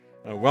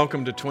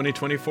Welcome to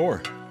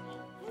 2024.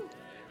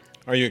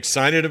 Are you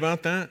excited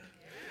about that?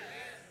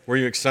 Were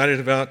you excited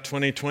about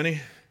 2020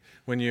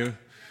 when you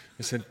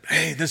said,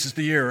 hey, this is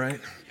the year,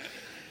 right?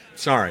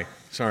 Sorry.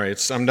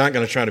 I'm not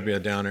going to try to be a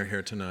downer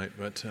here tonight,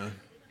 but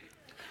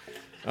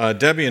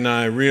Debbie and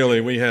I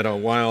we had a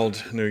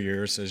wild New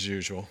Year's as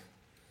usual.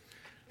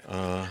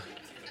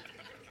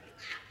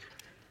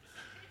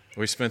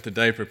 We spent the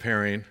day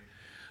preparing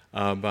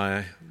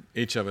by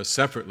each of us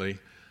separately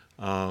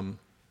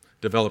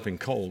developing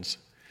colds,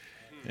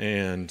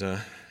 and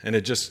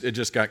it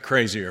just got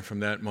crazier from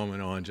that moment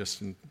on,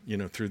 just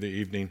through the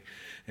evening,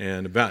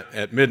 and about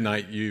at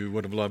midnight you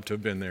would have loved to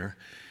have been there,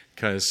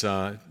 because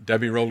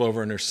Debbie rolled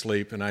over in her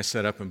sleep and I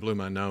sat up and blew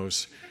my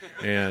nose,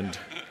 and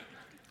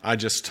I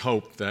just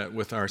hope that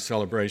with our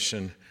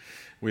celebration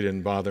we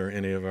didn't bother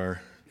any of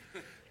our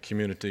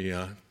community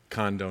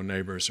condo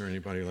neighbors or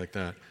anybody like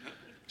that.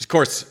 Of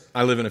course,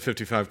 I live in a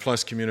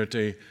 55-plus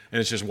community,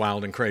 and it's just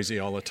wild and crazy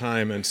all the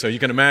time. And so you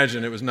can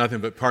imagine it was nothing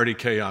but party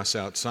chaos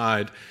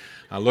outside.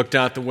 I looked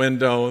out the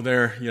window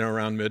there,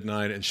 around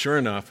midnight, and sure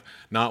enough,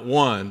 not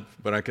one,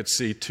 but I could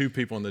see two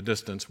people in the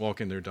distance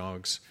walking their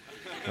dogs.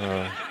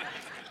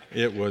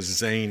 It was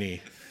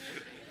zany.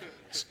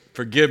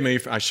 Forgive me,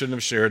 I shouldn't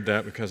have shared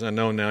that, because I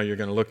know now you're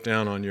going to look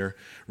down on your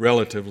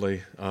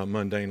relatively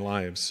mundane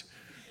lives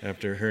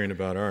after hearing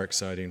about our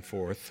exciting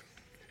 4th.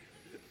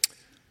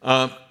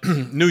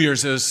 New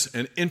Year's is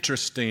an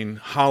interesting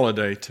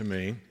holiday to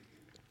me,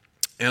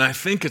 and I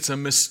think it's a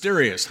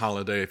mysterious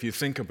holiday if you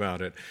think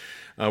about it.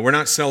 We're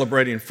not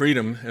celebrating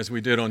freedom as we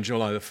did on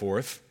July the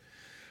 4th.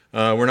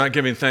 We're not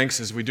giving thanks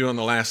as we do on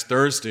the last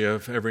Thursday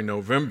of every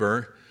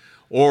November,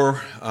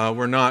 or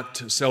we're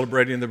not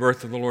celebrating the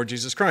birth of the Lord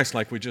Jesus Christ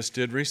like we just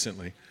did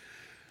recently.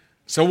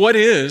 So what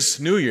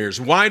is New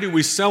Year's? Why do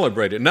we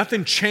celebrate it?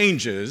 Nothing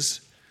changes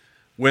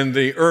when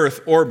the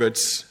earth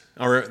orbits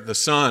or the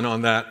sun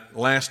on that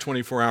last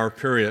 24-hour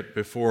period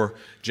before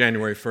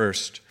January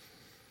 1st.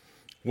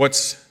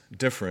 What's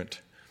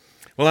different?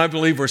 Well, I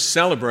believe we're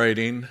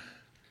celebrating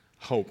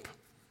hope.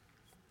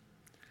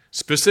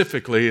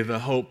 Specifically, the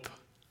hope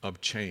of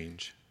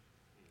change.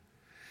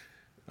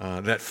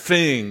 That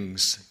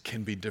things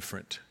can be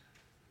different.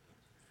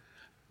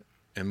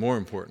 And more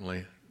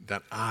importantly,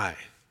 that I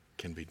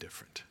can be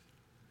different.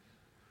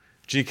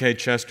 G.K.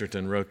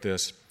 Chesterton wrote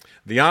this: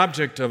 "The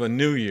object of a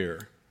new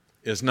year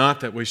is not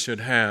that we should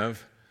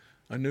have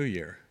a new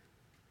year.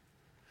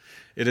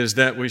 It is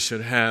that we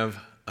should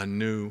have a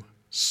new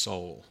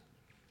soul."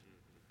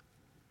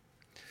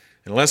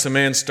 Unless a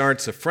man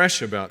starts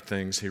afresh about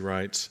things, he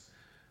writes,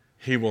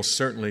 he will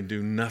certainly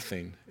do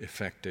nothing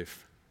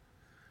effective.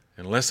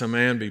 Unless a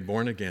man be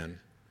born again,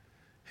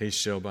 he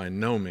shall by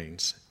no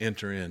means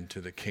enter into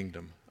the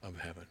kingdom of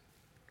heaven.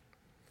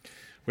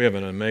 We have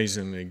an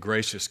amazingly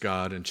gracious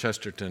God, and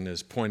Chesterton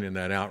is pointing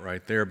that out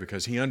right there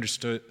because he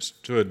understood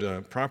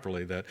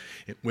properly that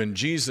when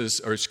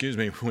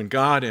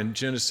God in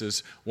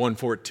Genesis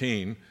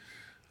 1:14,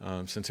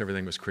 since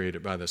everything was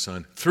created by the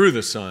Son, through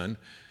the Son,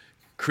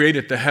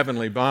 created the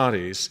heavenly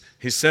bodies,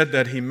 he said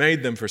that he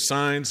made them for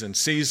signs and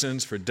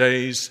seasons, for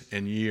days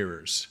and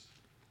years.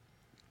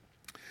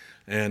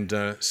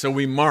 And so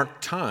we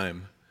mark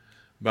time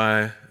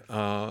by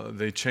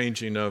the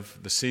changing of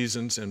the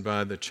seasons, and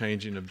by the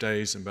changing of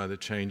days, and by the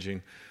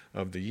changing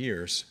of the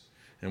years.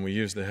 And we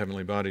use the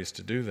heavenly bodies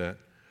to do that.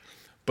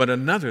 But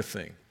another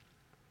thing,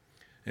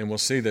 and we'll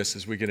see this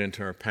as we get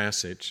into our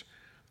passage,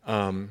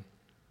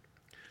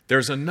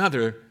 there's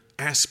another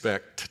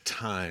aspect to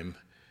time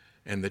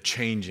and the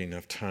changing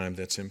of time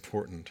that's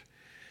important.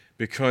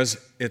 Because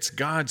it's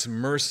God's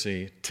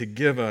mercy to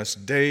give us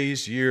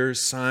days,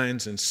 years,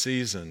 signs, and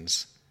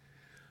seasons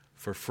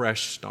for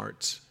fresh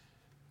starts.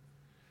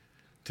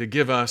 To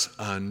give us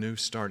a new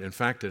start. In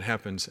fact, it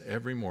happens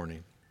every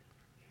morning.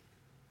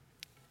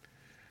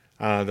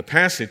 The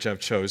passage I've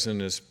chosen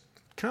is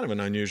kind of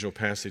an unusual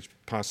passage,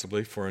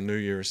 possibly, for a New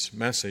Year's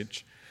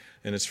message.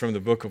 And it's from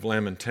the book of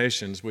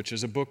Lamentations, which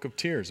is a book of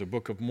tears, a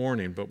book of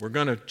mourning. But we're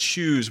going to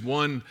choose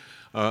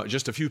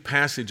just a few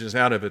passages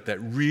out of it that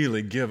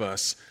really give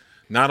us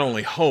not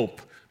only hope,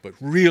 but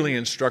really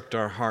instruct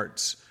our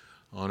hearts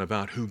on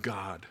about who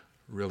God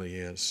really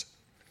is.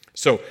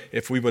 So,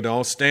 if we would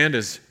all stand,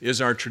 as is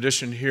our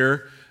tradition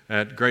here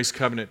at Grace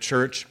Covenant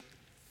Church,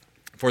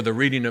 for the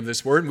reading of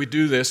this word. We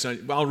do this,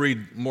 I'll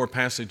read more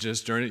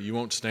passages during it, you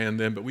won't stand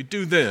them, but we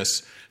do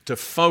this to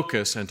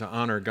focus and to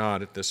honor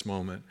God at this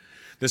moment.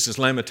 This is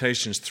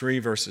Lamentations 3,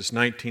 verses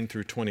 19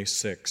 through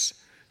 26.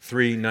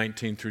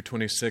 3:19 through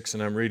 26,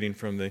 and I'm reading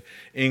from the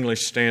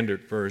English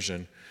Standard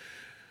Version.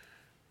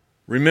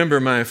 "Remember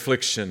my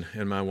affliction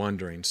and my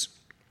wanderings,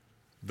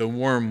 the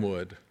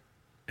wormwood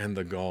and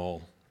the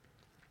gall.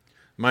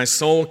 My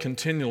soul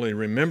continually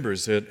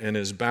remembers it and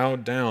is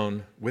bowed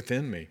down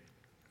within me.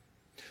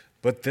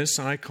 But this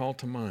I call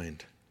to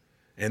mind,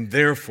 and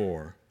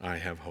therefore I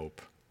have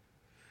hope.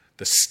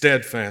 The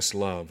steadfast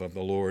love of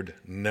the Lord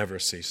never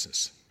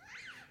ceases.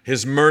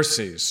 His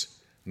mercies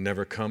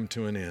never come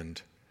to an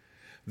end.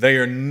 They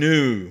are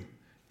new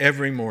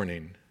every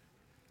morning.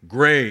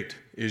 Great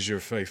is your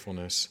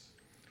faithfulness.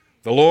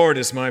 The Lord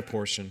is my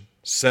portion,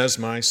 says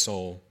my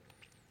soul.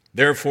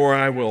 Therefore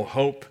I will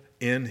hope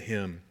in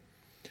him.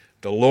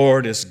 The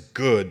Lord is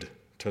good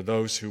to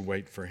those who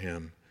wait for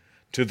him,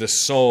 to the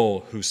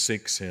soul who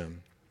seeks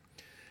him.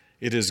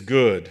 It is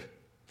good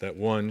that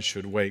one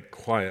should wait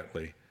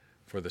quietly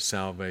for the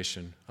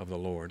salvation of the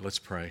Lord. Let's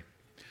pray.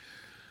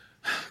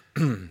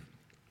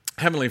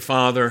 Heavenly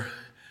Father,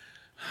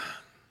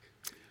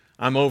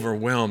 I'm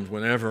overwhelmed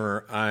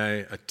whenever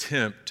I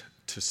attempt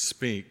to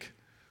speak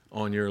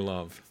on your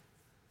love,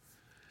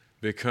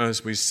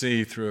 because we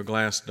see through a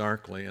glass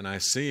darkly, and I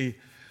see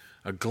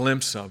a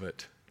glimpse of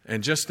it,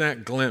 and just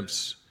that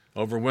glimpse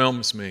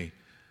overwhelms me,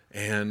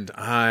 and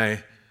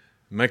I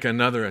make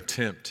another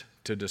attempt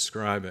to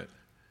describe it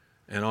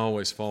and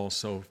always fall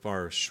so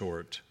far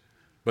short.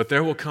 But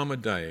there will come a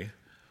day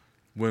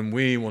when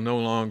we will no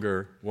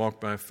longer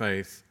walk by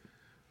faith,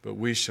 but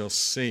we shall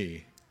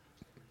see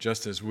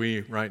just as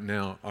we right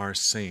now are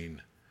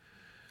seen.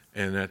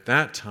 And at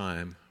that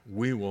time,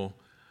 we will,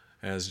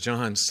 as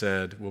John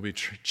said, will be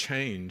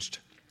changed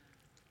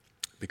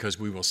because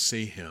we will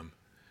see him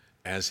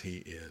as he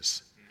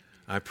is.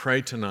 I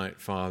pray tonight,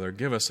 Father,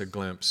 give us a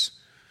glimpse,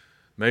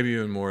 maybe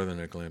even more than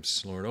a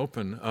glimpse. Lord,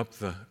 open up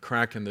the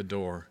crack in the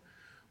door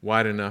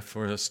wide enough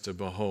for us to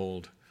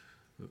behold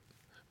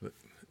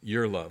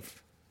your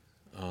love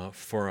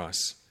for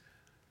us.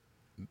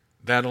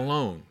 That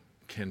alone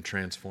can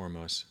transform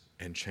us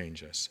and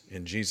change us.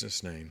 In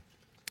Jesus' name,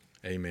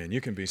 amen.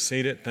 You can be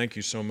seated. Thank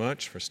you so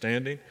much for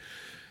standing.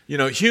 You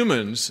know,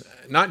 humans,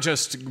 not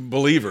just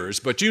believers,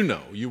 but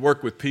you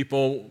work with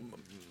people.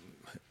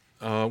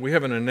 We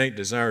have an innate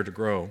desire to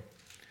grow,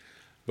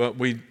 but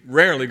we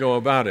rarely go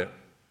about it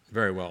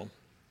very well.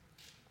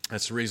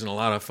 That's the reason a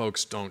lot of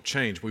folks don't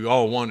change. We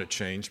all want to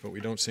change, but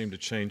we don't seem to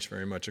change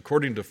very much.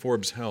 According to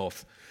Forbes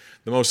Health,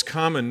 the most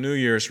common New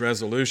Year's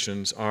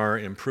resolutions are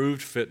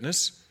improved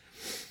fitness,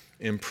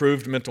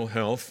 improved mental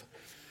health,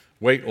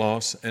 weight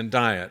loss, and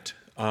diet.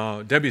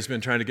 Debbie's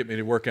been trying to get me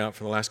to work out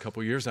for the last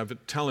couple of years. I've been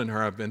telling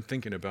her I've been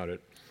thinking about it.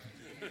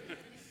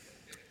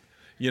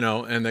 You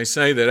know, and they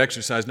say that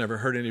exercise never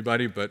hurt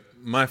anybody, but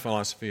my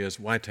philosophy is,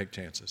 why take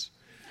chances?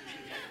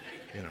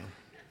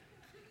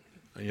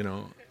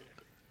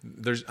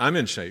 I'm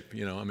in shape.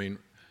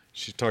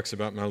 She talks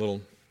about my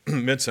little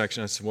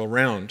midsection. I said, well,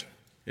 round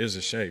is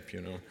a shape.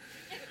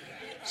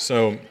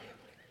 So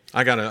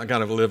I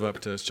gotta live up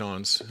to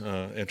Sean's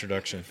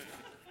introduction.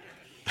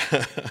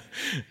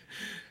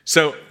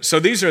 So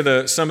these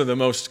are some of the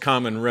most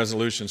common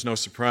resolutions, no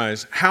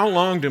surprise. How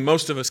long do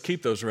most of us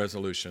keep those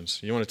resolutions?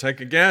 You want to take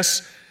a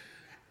guess?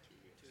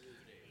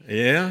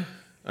 Yeah.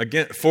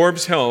 Again,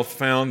 Forbes Health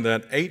found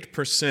that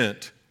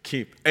 8%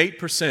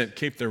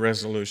 keep their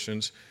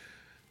resolutions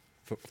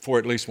for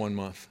at least 1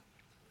 month.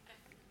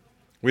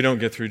 We don't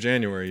get through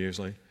January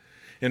usually.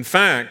 In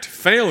fact,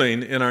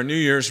 failing in our New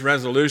Year's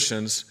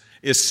resolutions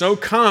is so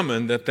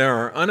common that there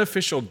are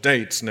unofficial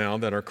dates now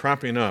that are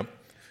cropping up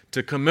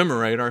to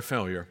commemorate our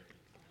failure,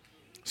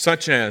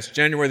 such as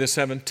January the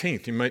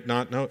 17th. You might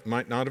not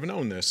have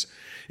known this.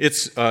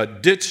 It's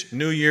Ditch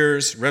New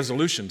Year's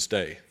Resolutions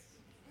Day.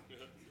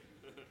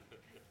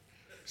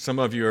 Some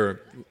of you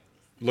are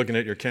looking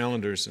at your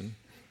calendars and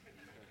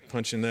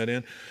punching that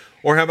in.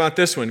 Or how about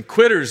this one?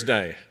 Quitter's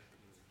Day.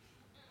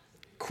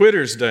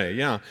 Quitter's Day,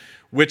 yeah,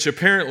 which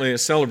apparently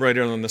is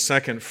celebrated on the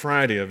second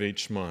Friday of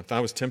each month.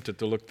 I was tempted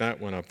to look that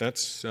one up.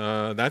 That's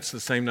the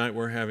same night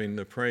we're having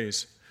the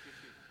praise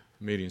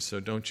meeting, so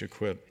don't you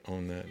quit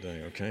on that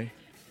day, okay?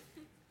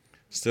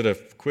 Instead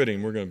of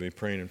quitting, we're going to be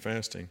praying and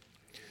fasting.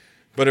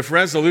 But if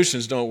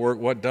resolutions don't work,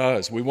 what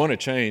does? We want to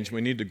change.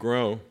 We need to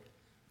grow.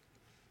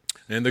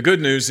 And the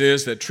good news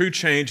is that true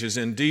change is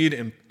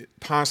indeed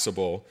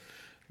possible,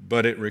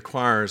 but it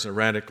requires a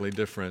radically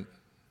different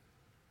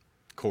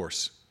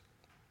course.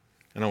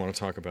 And I want to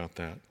talk about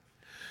that.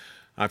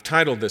 I've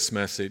titled this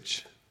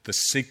message, The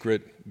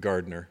Secret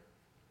Gardner.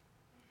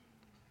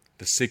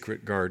 The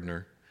Secret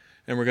Gardner.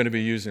 And we're going to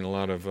be using a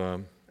lot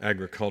of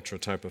agricultural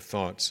type of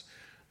thoughts,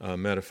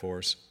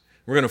 metaphors.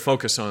 We're going to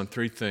focus on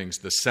three things: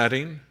 the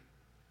setting,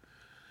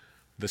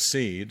 the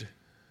seed,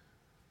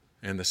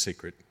 and the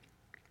secret.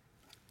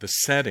 The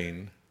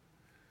setting,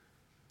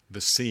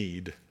 the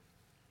seed,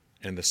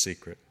 and the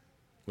secret.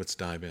 Let's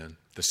dive in.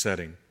 The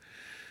setting.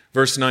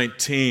 Verse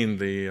 19,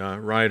 the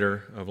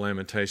writer of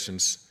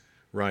Lamentations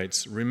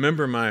writes,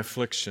 "Remember my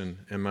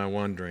affliction and my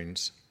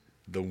wanderings,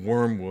 the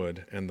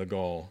wormwood and the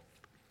gall.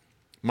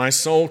 My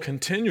soul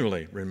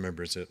continually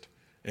remembers it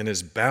and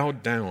is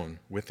bowed down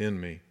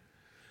within me.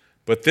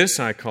 But this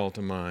I call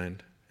to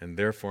mind, and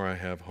therefore I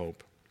have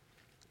hope."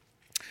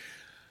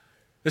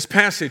 This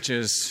passage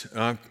is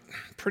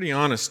pretty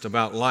honest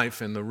about life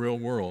in the real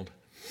world.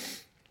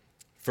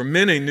 For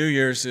many, New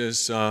Year's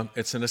is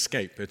it's an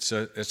escape. It's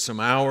some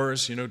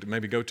hours, to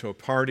maybe go to a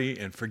party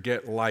and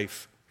forget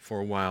life for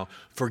a while.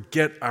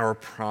 Forget our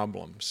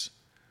problems.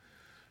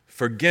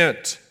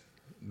 Forget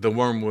the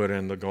wormwood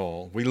and the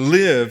gall. We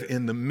live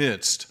in the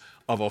midst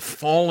of a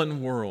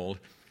fallen world,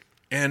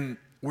 and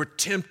we're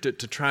tempted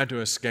to try to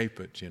escape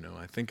it.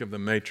 I think of The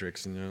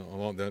Matrix and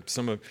all that.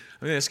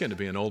 It's going to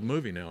be an old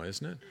movie now,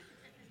 isn't it?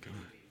 God.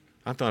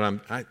 I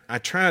thought I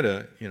try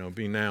to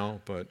be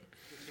now, but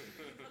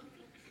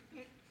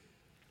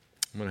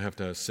I'm going to have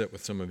to sit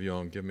with some of you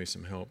all and give me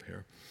some help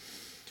here.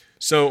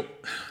 So,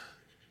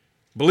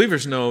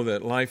 believers know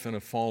that life in a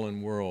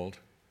fallen world,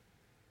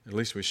 at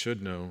least we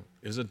should know,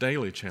 is a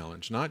daily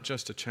challenge. Not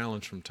just a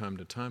challenge from time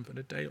to time, but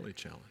a daily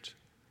challenge.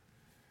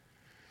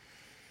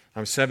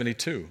 I'm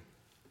 72,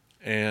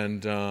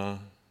 and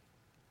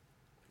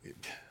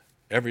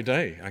every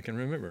day I can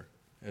remember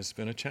has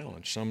been a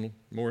challenge. Some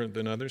more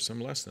than others,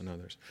 some less than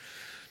others.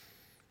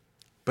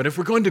 But if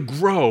we're going to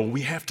grow,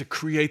 we have to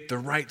create the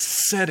right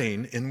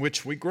setting in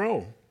which we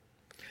grow.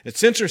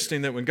 It's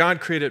interesting that when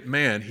God created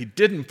man, He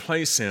didn't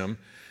place him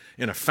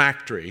in a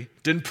factory,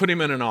 didn't put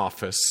him in an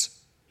office,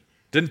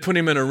 didn't put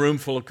him in a room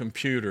full of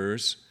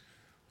computers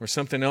or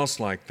something else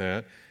like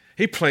that.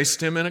 He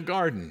placed him in a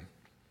garden.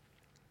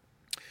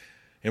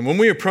 And when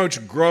we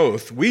approach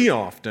growth, we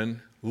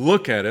often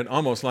look at it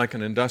almost like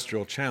an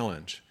industrial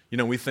challenge.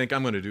 We think,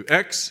 I'm going to do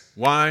X,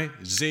 Y,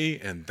 Z,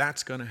 and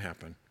that's going to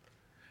happen.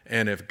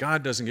 And if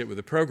God doesn't get with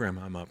the program,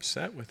 I'm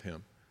upset with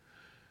Him.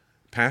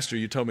 Pastor,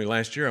 you told me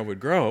last year I would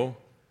grow.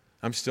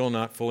 I'm still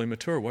not fully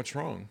mature. What's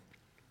wrong?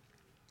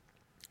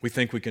 We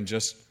think we can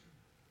just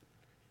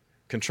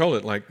control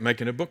it like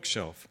making a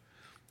bookshelf.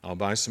 I'll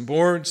buy some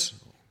boards,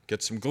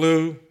 get some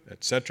glue,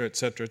 etc.,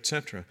 etc.,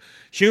 etc.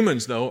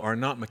 Humans, though, are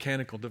not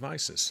mechanical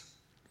devices.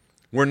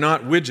 We're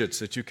not widgets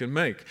that you can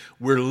make.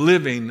 We're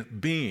living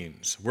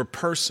beings. We're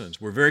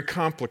persons. We're very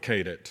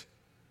complicated.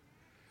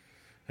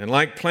 And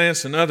like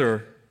plants and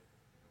other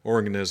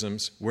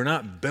organisms, we're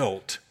not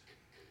built.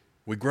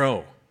 We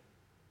grow.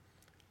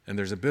 And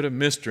there's a bit of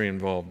mystery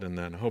involved in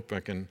that. I hope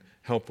I can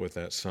help with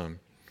that some.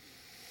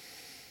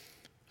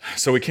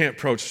 So we can't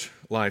approach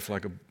life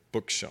like a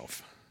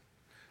bookshelf.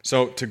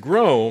 So to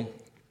grow,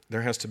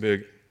 there has to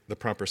be the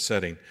proper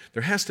setting.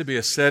 There has to be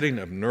a setting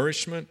of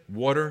nourishment,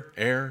 water,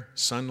 air,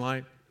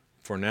 sunlight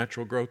for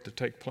natural growth to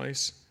take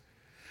place.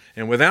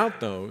 And without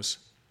those,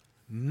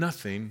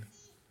 nothing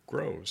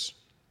grows.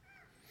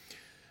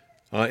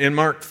 In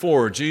Mark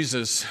 4,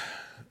 Jesus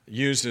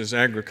uses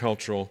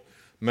agricultural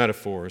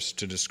metaphors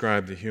to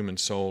describe the human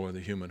soul or the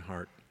human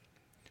heart.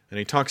 And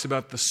He talks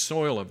about the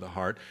soil of the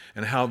heart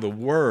and how the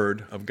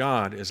Word of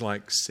God is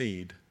like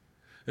seed.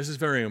 This is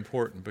very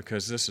important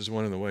because this is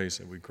one of the ways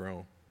that we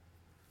grow.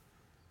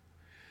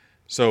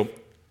 So,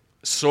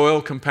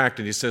 soil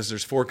compacted. He says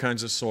there's 4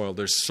 kinds of soil.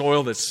 There's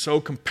soil that's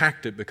so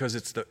compacted because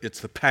it's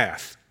the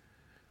path.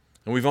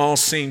 And we've all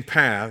seen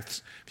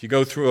paths. If you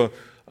go through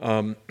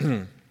a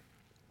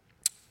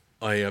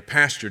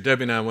pasture,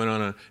 Debbie and I went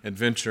on an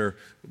adventure,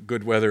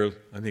 good weather,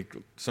 I think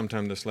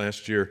sometime this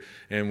last year,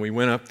 and we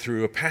went up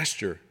through a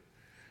pasture.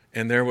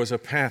 And there was a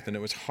path, and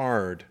it was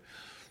hard.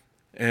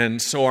 And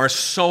so our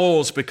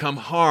souls become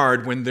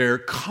hard when they're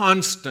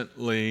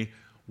constantly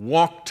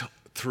walked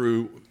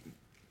through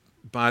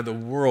by the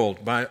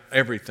world, by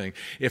everything.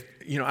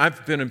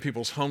 I've been in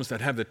people's homes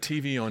that have the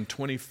TV on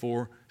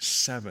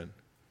 24/7.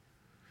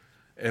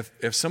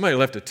 If somebody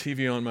left a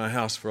TV on my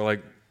house for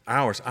like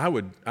hours,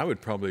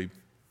 I'd probably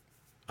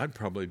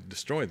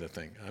destroy the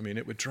thing.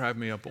 It would drive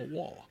me up a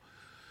wall.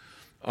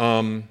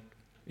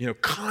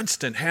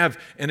 Constant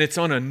and it's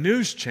on a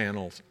news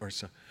channel or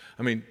so.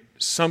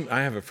 I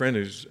have a friend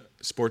who's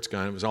a sports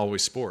guy, and it was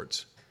always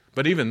sports.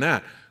 But even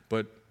that,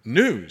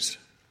 news,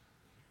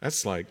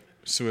 that's like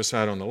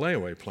suicide on the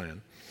layaway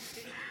plan.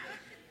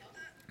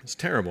 It's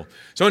terrible.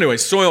 So anyway,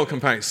 soil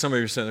compact. Some of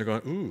you are sitting there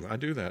going, ooh, I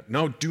do that.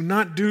 No, do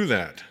not do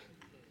that.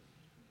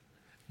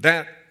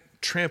 That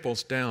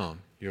tramples down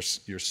your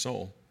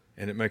soul,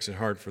 and it makes it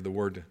hard for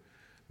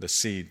the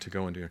seed to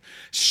go into your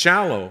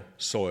shallow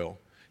soil.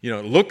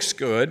 It looks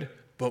good,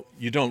 but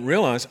you don't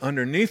realize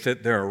underneath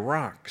it there are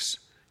rocks,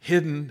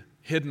 hidden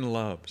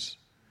loves,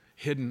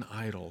 hidden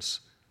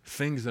idols,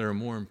 things that are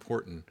more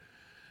important.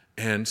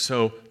 And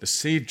so the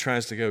seed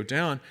tries to go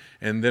down,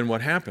 and then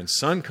what happens?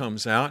 Sun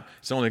comes out.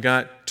 It's only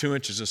got 2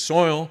 inches of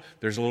soil.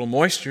 There's a little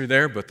moisture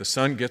there, but the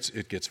sun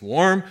gets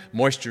warm.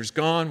 Moisture's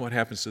gone. What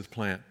happens to the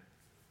plant?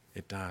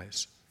 It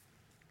dies.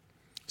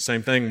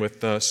 Same thing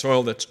with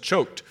soil that's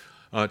choked.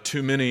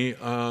 Too many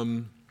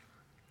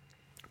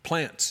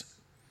plants.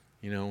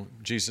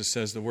 Jesus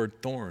says the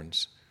word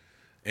thorns.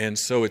 And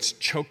so it's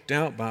choked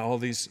out by all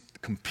these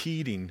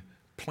competing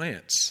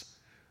plants.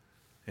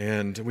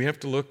 And we have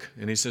to look,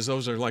 and he says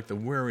those are like the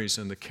worries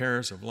and the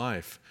cares of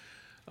life.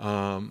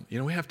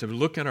 We have to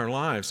look at our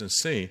lives and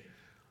see,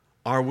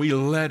 are we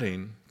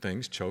letting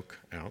things choke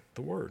out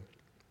the word?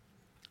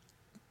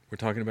 We're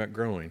talking about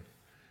growing.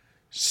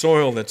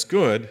 Soil that's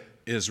good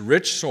is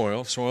rich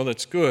soil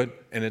that's good,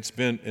 and it's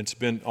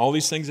been all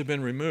these things have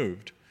been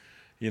removed.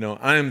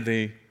 I am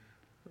the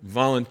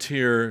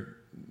volunteer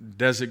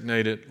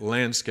designated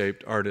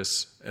landscaped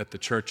artist at the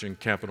church in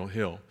Capitol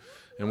Hill,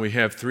 and we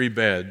have 3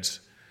 beds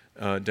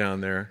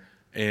down there,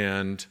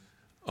 and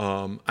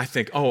I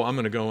think, I'm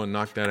going to go and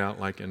knock that out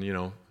like in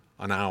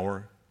an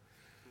hour,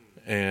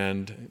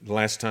 And the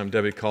last time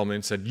Debbie called me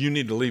and said, you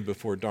need to leave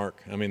before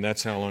dark. I mean,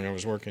 that's how long I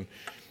was working.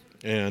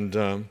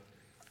 And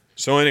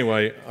so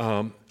anyway,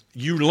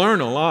 you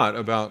learn a lot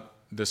about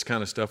this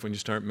kind of stuff when you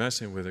start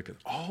messing with it. 'Cause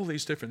all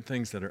these different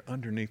things that are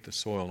underneath the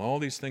soil, and all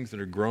these things that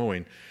are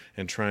growing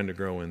and trying to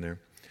grow in there.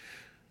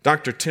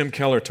 Dr. Tim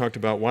Keller talked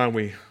about why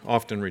we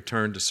often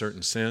return to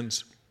certain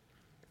sins.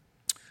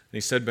 And he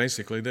said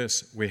basically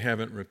this: we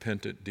haven't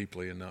repented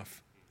deeply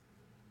enough.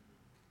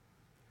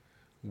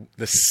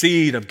 The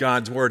seed of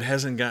God's Word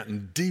hasn't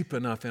gotten deep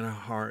enough in our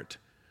heart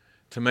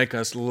to make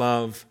us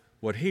love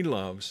what He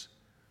loves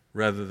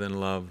rather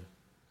than love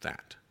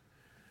that.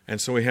 And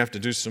so we have to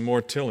do some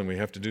more tilling. We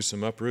have to do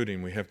some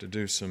uprooting. We have to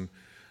do some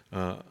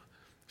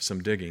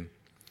digging.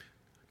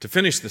 To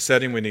finish the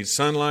setting, we need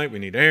sunlight, we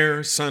need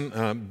air.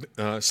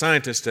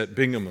 Scientists at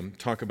Bingham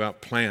talk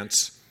about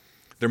plants.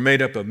 They're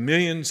made up of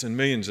millions and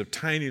millions of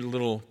tiny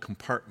little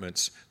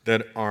compartments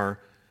that are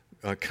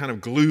kind of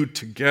glued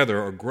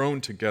together or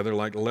grown together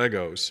like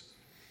Legos.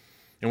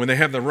 And when they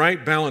have the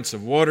right balance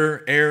of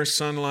water, air,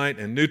 sunlight,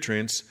 and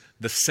nutrients,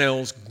 the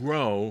cells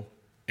grow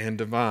and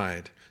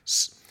divide.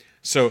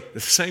 So the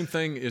same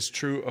thing is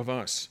true of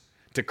us.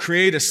 To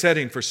create a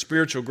setting for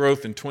spiritual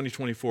growth in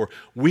 2024,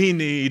 we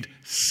need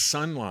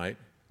sunlight.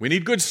 We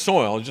need good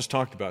soil. I just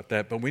talked about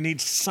that, but we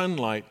need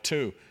sunlight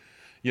too.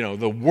 You know,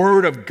 the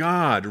Word of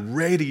God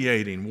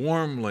radiating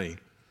warmly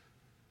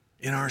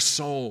in our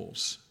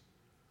souls.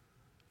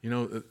 You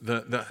know,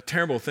 the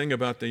terrible thing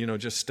about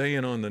just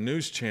staying on the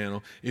news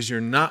channel is you're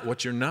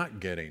not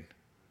getting.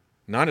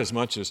 Not as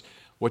much as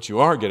what you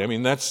are getting. I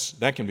mean,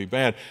 that can be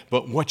bad,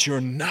 but what you're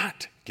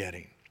not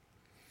getting.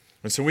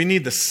 And so we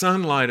need the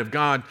sunlight of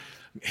God.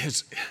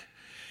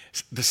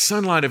 The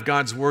sunlight of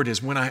God's Word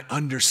is when I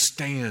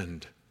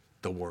understand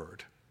the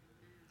Word.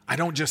 I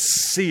don't just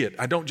see it.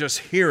 I don't just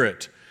hear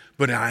it,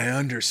 but I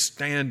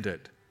understand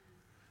it.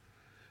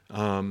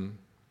 When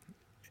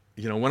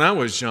I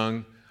was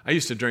young, I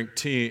used to drink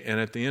tea, and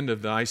at the end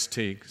of the iced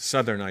tea,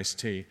 Southern iced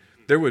tea,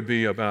 there would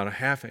be about a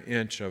half an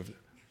inch of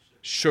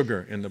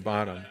sugar in the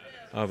bottom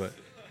of it.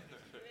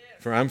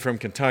 I'm from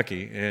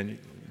Kentucky and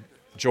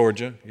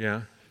Georgia,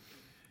 yeah.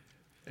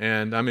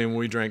 And I mean,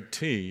 we drank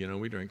tea,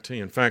 we drank tea.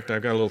 In fact,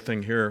 I've got a little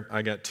thing here.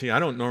 I got tea. I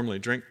don't normally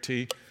drink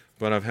tea,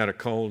 but I've had a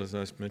cold, as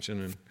I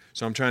mentioned, and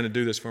so I'm trying to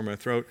do this for my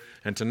throat.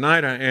 And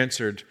tonight I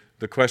answered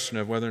the question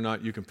of whether or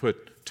not you can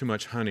put too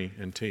much honey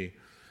in tea.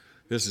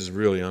 This is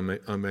really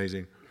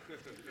amazing.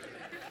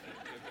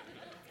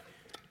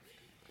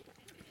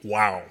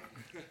 Wow.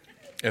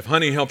 If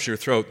honey helps your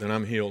throat, then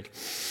I'm healed.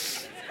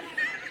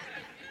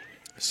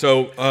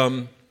 So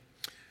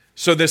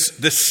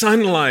this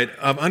sunlight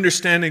of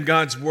understanding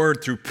God's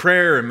Word through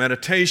prayer and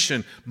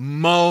meditation,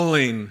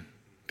 mulling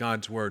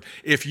God's Word.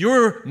 If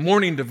your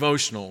morning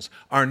devotionals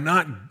are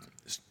not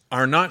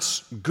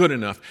good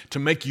enough to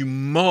make you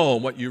mull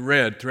what you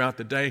read throughout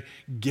the day,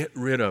 get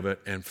rid of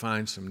it and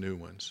find some new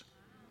ones.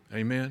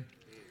 Amen?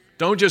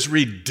 Don't just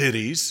read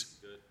ditties.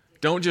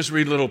 Don't just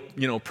read little,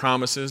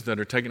 promises that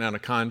are taken out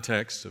of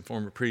context, a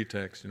form of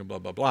pretext, blah,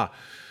 blah, blah.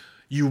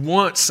 You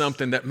want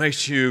something that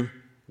makes you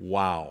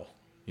wow.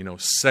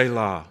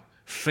 Selah,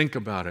 think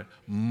about it,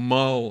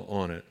 mull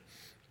on it.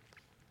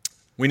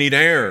 We need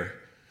air.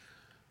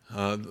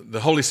 The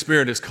Holy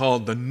Spirit is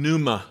called the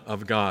pneuma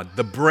of God,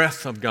 the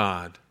breath of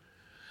God.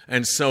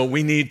 And so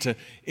we need to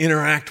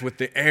interact with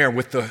the air,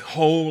 with the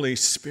Holy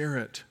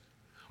Spirit.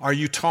 Are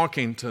you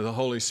talking to the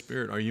Holy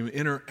Spirit? Are you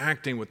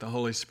interacting with the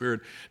Holy Spirit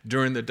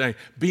during the day?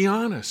 Be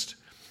honest.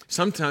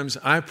 Sometimes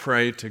I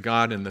pray to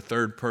God in the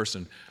third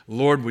person.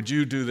 Lord, would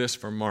you do this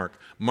for Mark?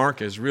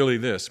 Mark is really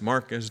this.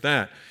 Mark is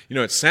that.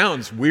 It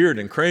sounds weird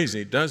and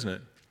crazy, doesn't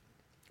it?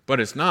 But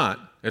it's not.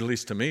 At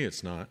least to me,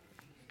 it's not.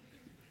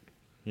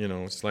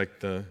 It's like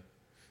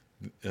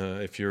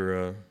if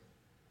you're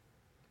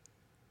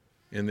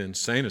in the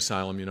insane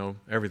asylum,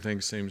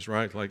 everything seems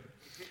right. Like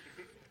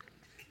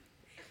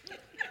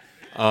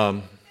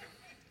to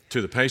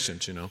the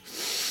patient,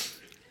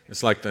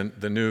 It's like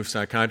the new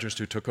psychiatrist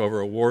who took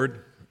over a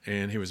ward,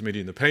 and he was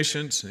meeting the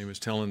patients, and he was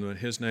telling them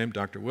his name,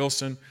 Dr.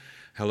 Wilson.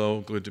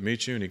 Hello, good to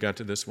meet you. And he got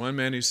to this one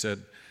man. He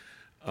said,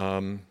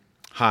 hi,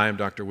 I'm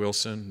Dr.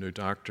 Wilson, new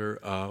doctor.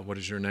 What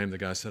is your name? The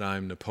guy said,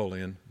 I'm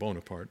Napoleon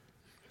Bonaparte.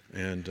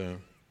 And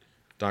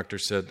doctor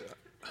said,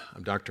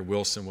 I'm Dr.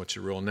 Wilson. What's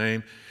your real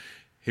name?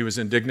 He was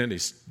indignant. He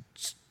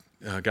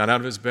got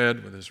out of his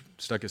bed,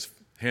 stuck his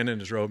hand in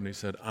his robe, and he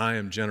said, I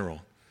am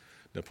General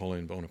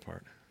Napoleon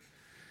Bonaparte.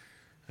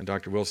 And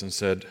Dr. Wilson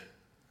said,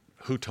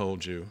 who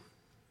told you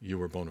you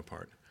were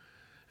Bonaparte?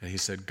 And he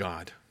said,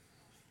 God.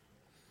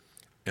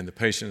 And the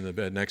patient in the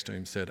bed next to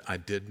him said, I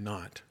did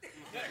not.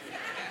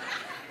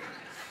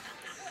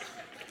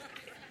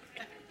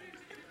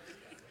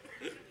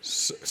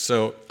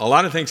 So a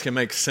lot of things can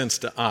make sense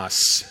to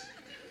us.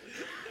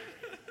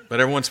 But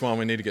every once in a while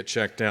we need to get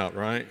checked out,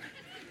 right?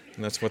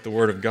 And that's what the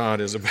Word of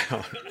God is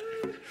about.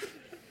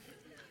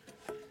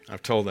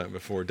 I've told that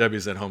before.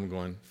 Debbie's at home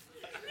going,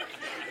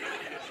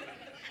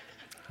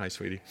 hi,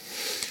 sweetie.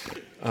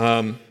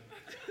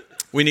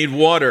 We need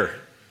water.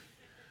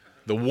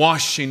 the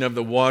washing of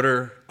the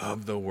water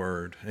of the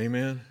Word.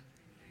 Amen?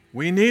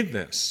 We need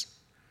this.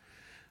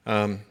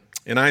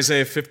 In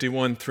Isaiah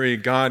 51:3,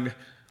 God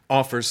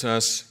offers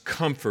us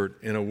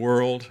comfort in a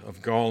world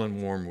of gall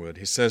and wormwood.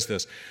 He says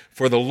this,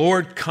 "For the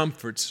Lord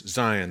comforts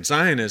Zion."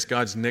 Zion is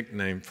God's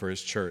nickname for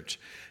His church.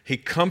 He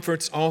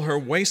comforts all her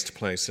waste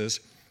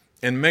places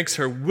and makes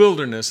her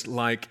wilderness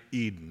like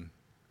Eden.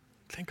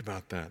 Think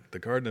about that, the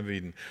Garden of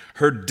Eden.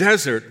 Her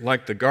desert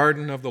like the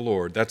garden of the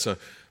Lord. That's a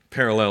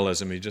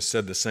parallelism. He just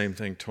said the same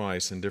thing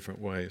twice in different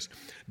ways.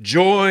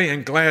 Joy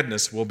and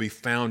gladness will be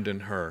found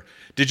in her.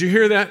 Did you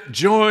hear that?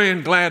 Joy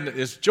and gladness.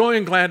 Is joy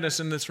and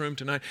gladness in this room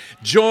tonight?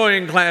 Joy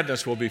and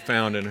gladness will be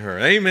found in her.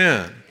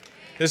 Amen.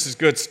 This is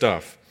good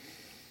stuff.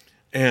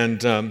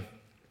 And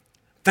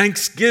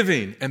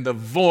thanksgiving and the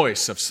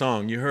voice of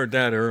song. You heard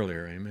that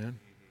earlier. Amen.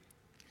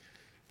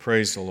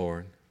 Praise the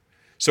Lord.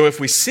 So if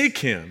we seek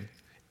Him,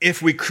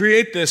 if we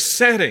create this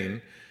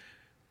setting,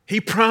 He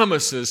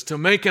promises to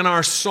make in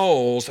our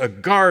souls a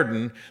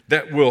garden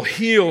that will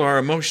heal our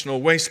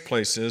emotional waste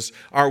places,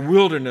 our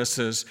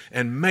wildernesses,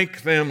 and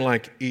make them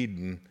like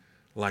Eden,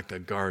 like the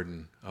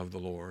garden of the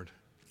Lord.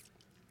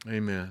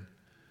 Amen.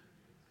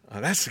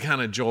 That's the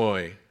kind of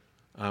joy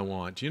I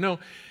want. You know,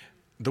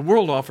 the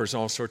world offers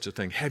all sorts of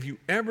things. Have you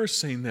ever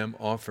seen them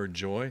offer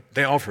joy?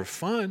 They offer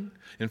fun.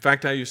 In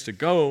fact, I used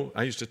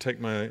to take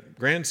my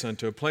grandson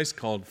to a place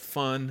called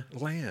Fun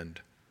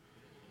Land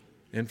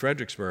in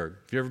Fredericksburg.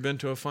 Have you ever been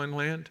to a fun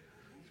land?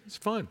 It's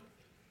fun.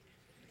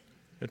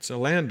 It's a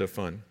land of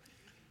fun.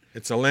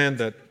 It's a land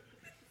that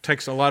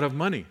takes a lot of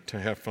money to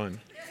have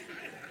fun.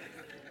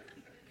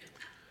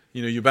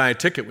 You know, you buy a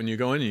ticket when you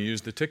go in, you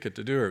use the ticket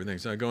to do everything.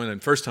 So I go in,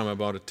 and first time I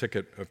bought a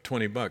ticket of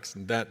 $20,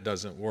 and that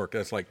doesn't work.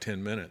 That's like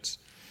 10 minutes.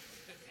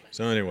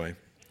 So anyway,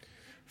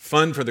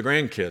 fun for the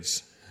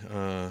grandkids,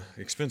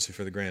 expensive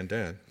for the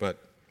granddad, but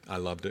I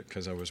loved it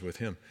because I was with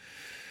him.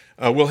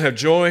 We'll have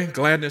joy,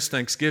 gladness,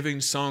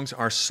 thanksgiving, songs.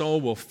 Our soul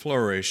will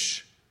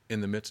flourish in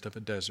the midst of a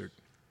desert.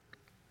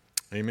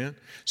 Amen?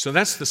 So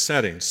that's the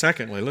setting.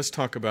 Secondly, let's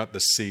talk about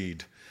the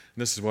seed.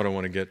 This is what I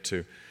want to get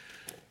to.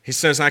 He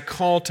says, I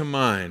call to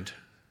mind.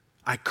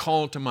 I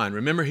call to mind.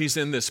 Remember, he's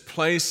in this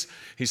place.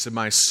 He said,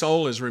 my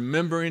soul is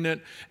remembering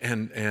it,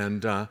 and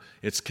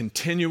it's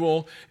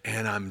continual,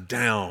 and I'm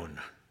down.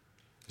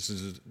 This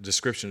is a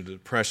description of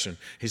depression.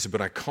 He said,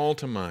 but I call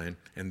to mind,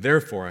 and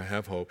therefore I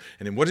have hope.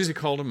 And then what does he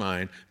call to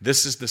mind?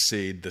 This is the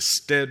seed. The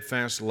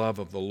steadfast love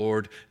of the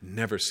Lord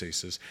never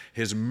ceases.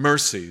 His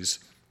mercies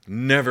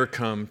never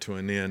come to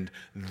an end.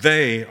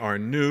 They are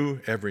new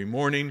every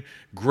morning.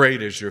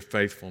 Great is your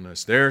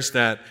faithfulness. There's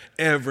that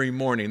every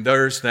morning.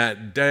 There's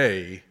that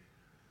day,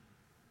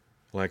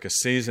 like a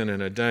season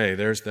and a day.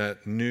 There's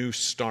that new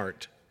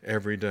start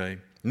every day.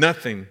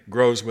 Nothing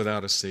grows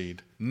without a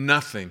seed.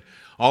 Nothing.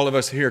 All of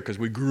us here, because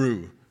we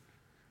grew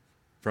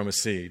from a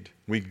seed.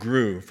 We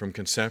grew from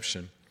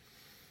conception.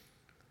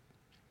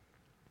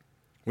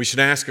 We should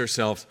ask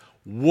ourselves,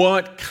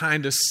 what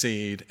kind of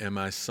seed am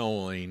I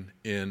sowing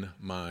in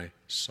my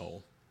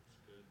soul?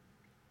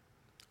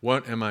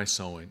 What am I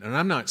sowing? And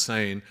I'm not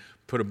saying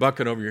put a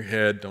bucket over your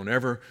head, don't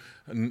ever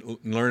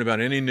learn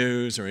about any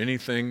news or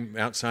anything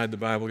outside the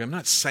Bible. I'm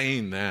not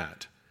saying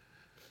that.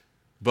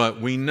 But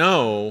we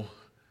know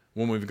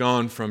when we've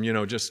gone from,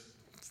 just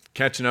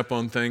catching up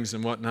on things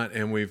and whatnot,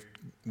 and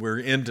we're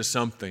into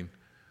something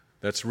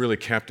that's really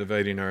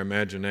captivating our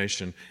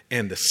imagination,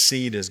 and the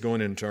seed is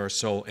going into our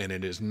soul, and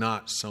it is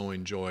not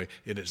sowing joy,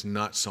 it is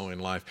not sowing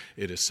life,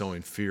 it is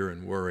sowing fear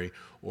and worry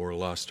or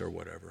lust or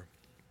whatever.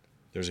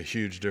 There's a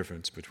huge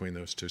difference between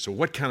those two. So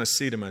what kind of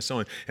seed am I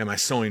sowing? Am I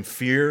sowing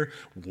fear,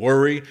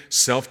 worry,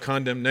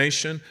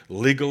 self-condemnation,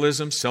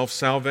 legalism,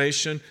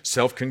 self-salvation,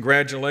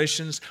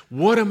 self-congratulations?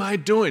 What am I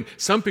doing?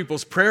 Some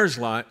people's prayer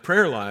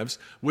lives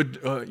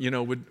would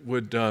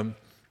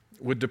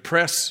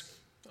depress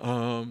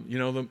a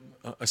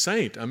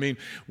saint. I mean,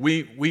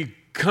 we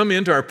come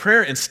into our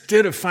prayer,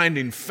 instead of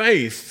finding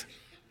faith,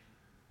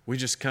 we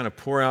just kind of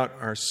pour out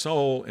our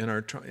soul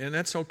and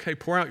that's okay.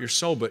 Pour out your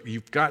soul, but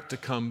you've got to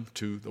come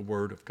to the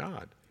Word of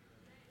God.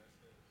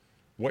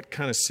 What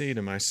kind of seed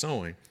am I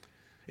sowing?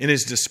 In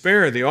his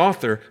despair, the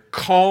author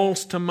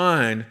calls to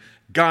mind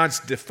God's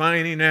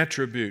defining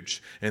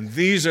attributes, and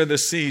these are the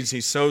seeds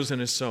he sows in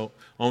his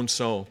own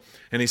soul.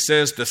 And he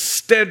says, the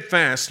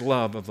steadfast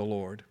love of the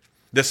Lord.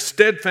 The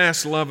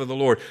steadfast love of the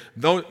Lord.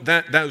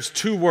 Those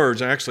two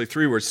words, actually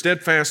three words.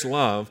 Steadfast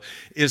love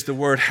is the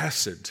word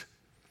hesed.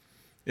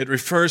 It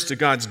refers to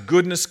God's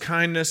goodness,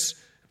 kindness,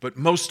 but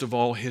most of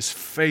all, his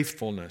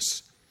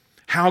faithfulness.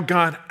 How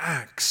God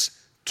acts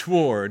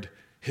toward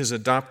his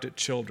adopted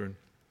children.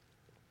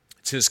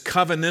 It's his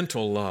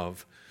covenantal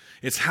love.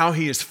 It's how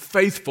he is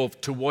faithful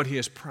to what he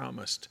has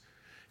promised.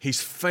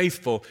 He's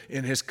faithful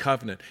in his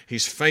covenant.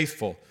 He's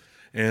faithful.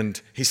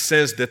 And he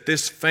says that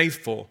this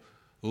faithful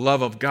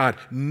love of God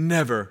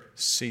never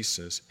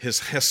ceases.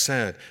 His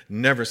hesed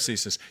never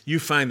ceases. You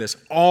find this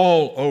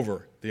all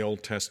over the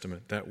Old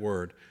Testament, that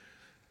word.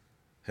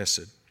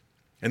 Hesed.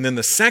 And then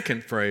the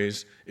second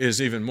phrase is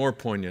even more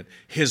poignant.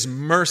 His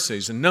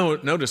mercies, and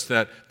notice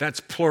that that's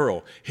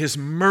plural. His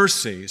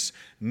mercies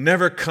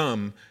never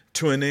come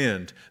to an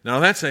end. Now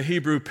that's a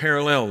Hebrew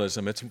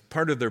parallelism. It's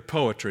part of their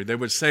poetry. They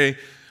would say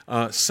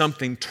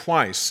something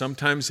twice.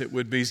 Sometimes it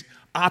would be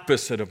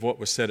opposite of what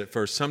was said at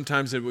first.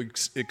 Sometimes it would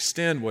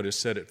extend what is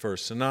said at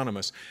first,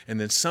 synonymous. And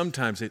then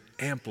sometimes it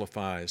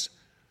amplifies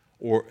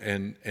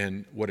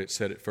and what it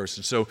said at first.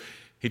 And so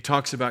he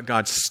talks about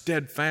God's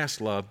steadfast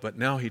love, but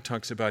now he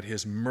talks about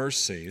his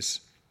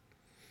mercies.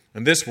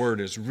 And this word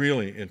is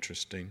really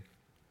interesting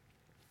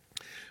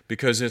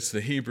because it's the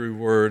Hebrew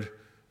word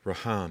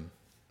raham,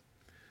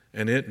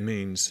 and it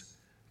means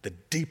the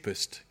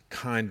deepest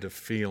kind of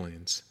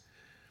feelings.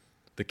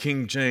 The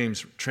King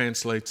James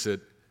translates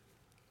it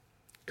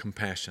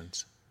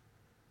compassions.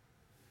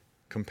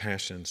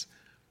 Compassions.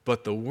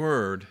 But the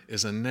word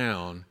is a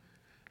noun,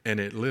 and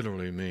it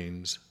literally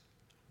means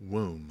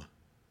womb.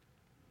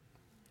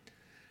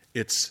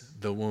 It's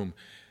the womb.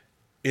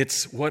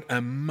 It's what a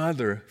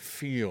mother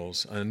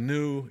feels, a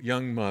new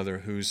young mother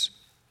who's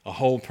a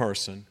whole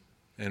person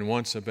and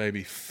wants a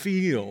baby,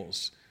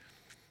 feels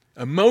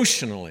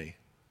emotionally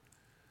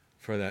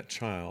for that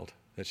child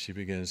that she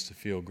begins to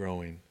feel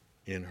growing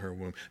in her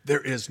womb.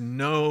 There is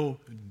no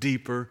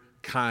deeper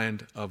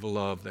kind of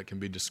love that can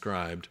be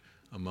described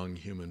among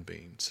human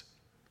beings.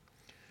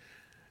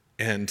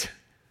 And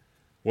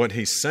what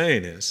he's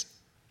saying is,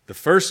 the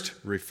first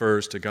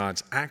refers to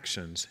God's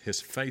actions, his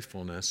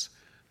faithfulness.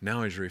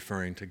 Now he's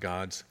referring to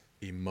God's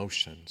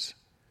emotions,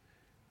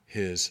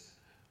 his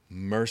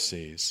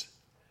mercies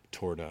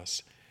toward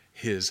us.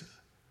 His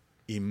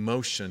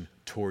emotion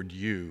toward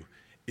you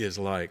is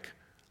like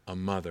a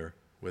mother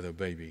with a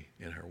baby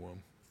in her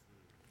womb.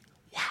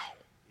 Wow.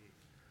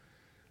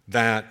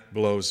 That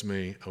blows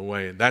me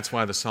away. That's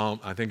why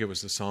I think it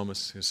was the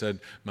psalmist who said,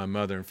 my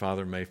mother and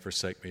father may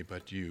forsake me,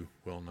 but you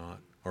will not.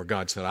 Or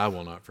God said, I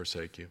will not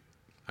forsake you.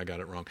 I got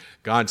it wrong.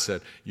 God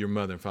said, your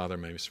mother and father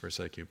may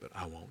forsake you, but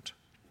I won't.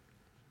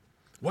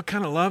 What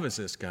kind of love is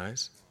this,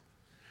 guys?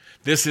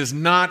 This is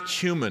not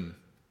human.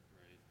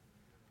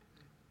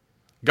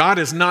 God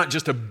is not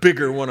just a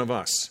bigger one of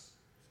us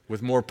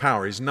with more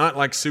power. He's not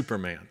like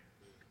Superman.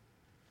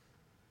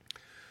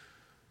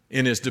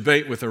 In his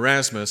debate with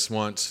Erasmus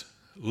once,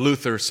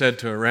 Luther said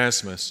to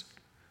Erasmus,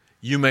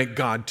 you make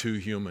God too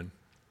human.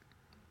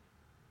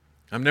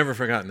 I've never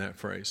forgotten that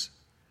phrase.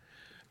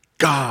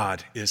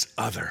 God is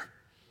other.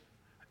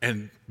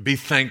 And be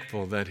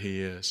thankful that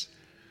he is.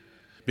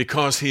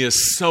 Because he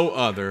is so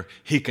other,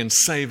 he can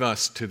save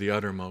us to the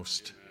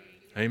uttermost.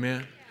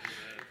 Amen?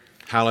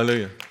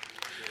 Hallelujah.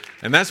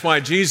 And that's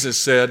why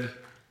Jesus said,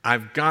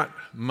 I've got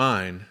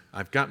mine,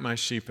 I've got my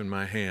sheep in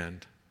my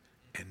hand,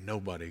 and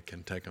nobody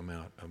can take them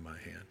out of my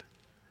hand.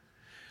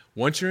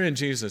 Once you're in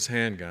Jesus'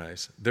 hand,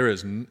 guys,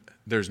 there's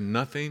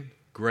nothing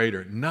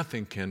greater,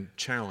 nothing can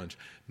challenge,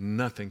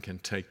 nothing can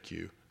take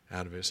you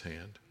out of his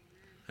hand.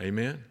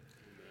 Amen?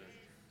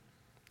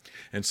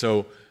 And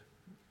so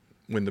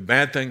when the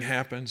bad thing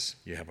happens,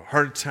 you have a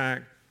heart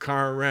attack,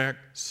 car wreck,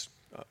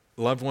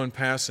 loved one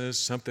passes,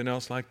 something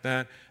else like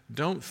that,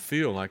 don't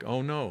feel like,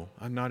 oh no,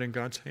 I'm not in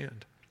God's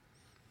hand.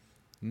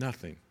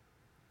 Nothing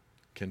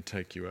can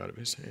take you out of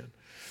his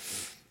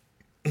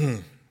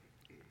hand.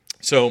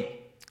 So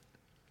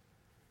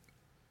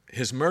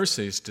his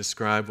mercies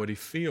describe what he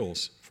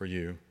feels for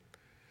you.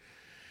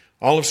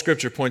 All of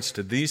Scripture points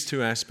to these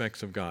two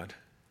aspects of God,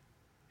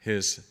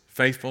 his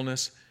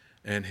faithfulness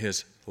and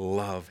his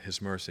love,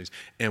 his mercies.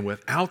 And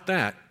without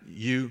that,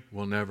 you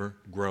will never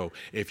grow.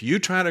 If you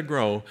try to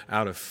grow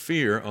out of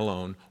fear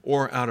alone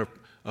or out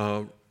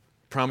of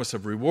promise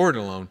of reward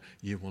alone,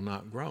 you will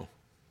not grow.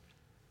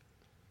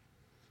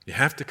 You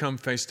have to come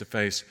face to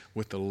face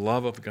with the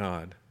love of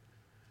God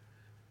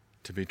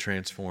to be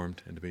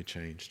transformed and to be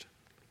changed.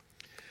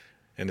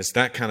 And it's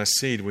that kind of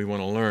seed we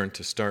want to learn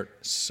to start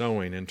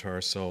sowing into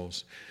our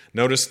souls.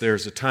 Notice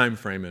there's a time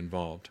frame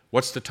involved.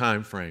 What's the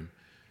time frame?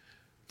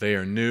 They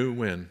are new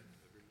when?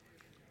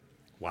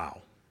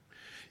 Wow.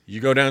 You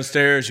go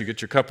downstairs, you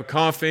get your cup of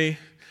coffee,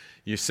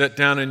 you sit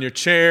down in your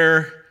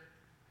chair,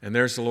 and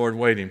there's the Lord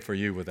waiting for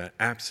you with that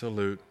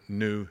absolute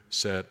new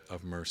set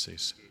of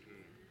mercies.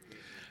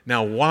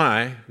 Now,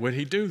 why would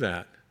he do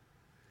that?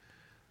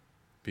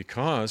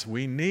 Because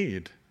we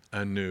need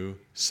a new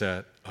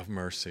set of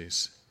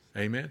mercies.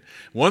 Amen?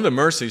 One of the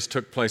mercies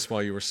took place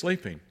while you were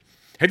sleeping.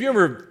 Have you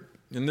ever,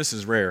 and this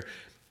is rare,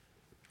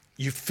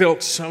 you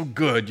felt so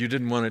good you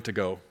didn't want it to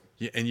go.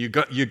 And you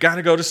got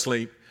to go to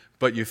sleep,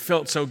 but you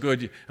felt so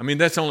good.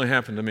 That's only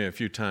happened to me a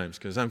few times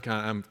because I'm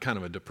kind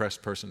of a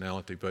depressed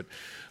personality, but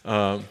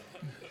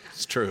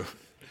it's true.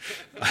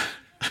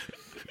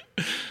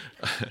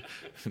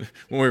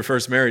 When we were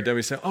first married,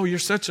 Debbie said, "Oh, you're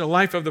such a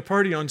life of the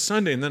party on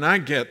Sunday, and then I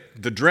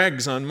get the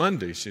dregs on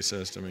Monday," she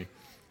says to me.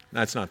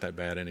 That's not that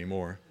bad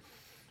anymore.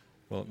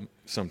 Well,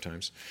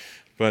 sometimes.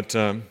 But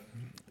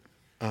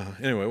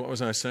anyway, what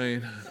was I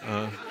saying?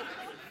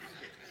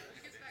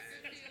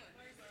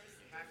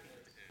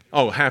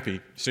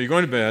 Happy. So you're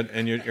going to bed,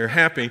 and you're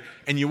happy,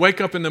 and you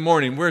wake up in the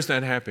morning. Where's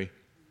that happy?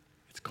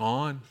 It's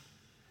gone.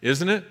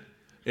 isn't it?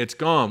 It's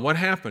gone. What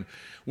happened?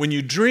 When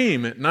you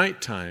dream at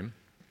nighttime,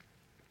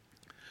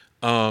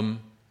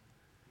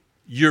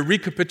 you're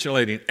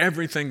recapitulating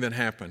everything that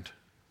happened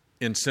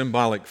in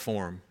symbolic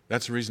form.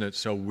 That's the reason it's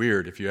so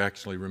weird if you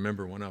actually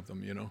remember one of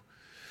them,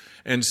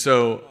 And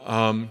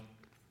so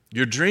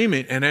you're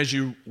dreaming, and as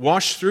you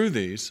wash through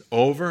these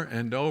over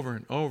and over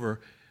and over,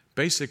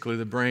 basically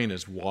the brain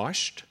is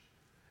washed,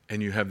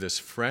 and you have this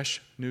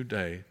fresh new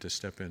day to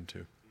step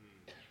into.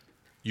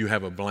 You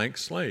have a blank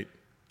slate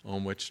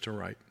on which to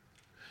write.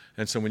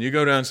 And so when you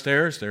go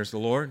downstairs, there's the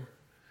Lord.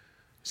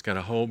 He's got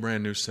a whole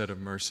brand new set of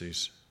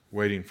mercies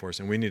waiting for us,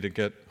 and we need to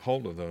get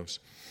hold of those.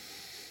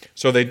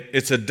 So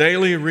it's a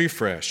daily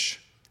refresh.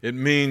 It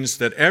means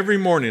that every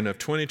morning of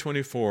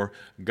 2024,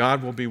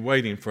 God will be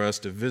waiting for us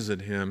to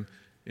visit Him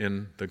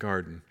in the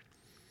garden.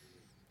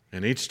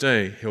 And each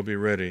day, He'll be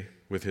ready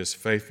with His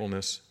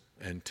faithfulness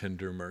and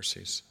tender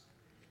mercies.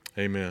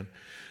 Amen.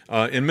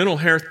 In mental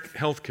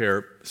health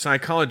care,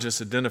 psychologists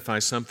identify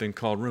something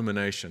called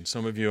rumination.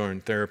 Some of you are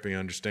in therapy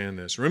understand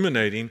this.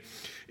 Ruminating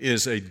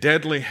is a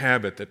deadly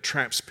habit that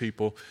traps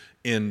people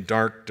in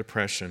dark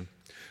depression.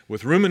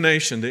 With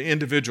rumination, the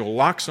individual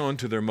locks on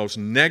to their most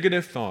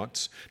negative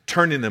thoughts,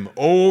 turning them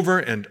over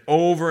and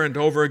over and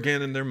over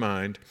again in their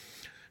mind,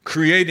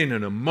 creating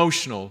an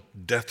emotional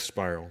death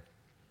spiral.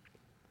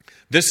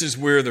 This is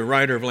where the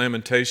writer of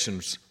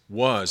Lamentations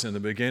was in the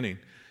beginning.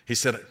 He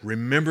said,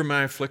 remember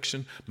my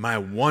affliction, my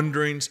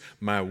wanderings,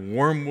 my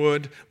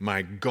wormwood,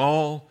 my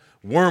gall.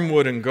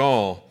 Wormwood and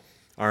gall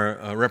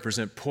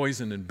represent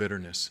poison and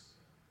bitterness.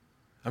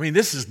 I mean,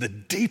 this is the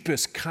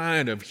deepest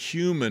kind of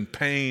human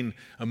pain,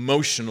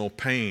 emotional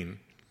pain.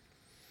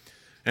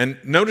 And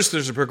notice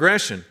there's a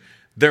progression.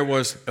 There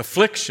was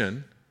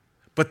affliction,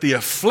 but the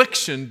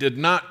affliction did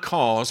not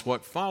cause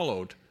what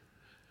followed.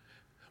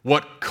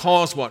 What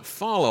caused what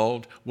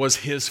followed was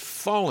his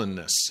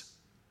fallenness.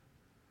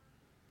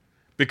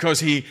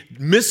 Because he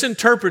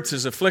misinterprets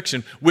his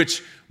affliction,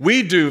 which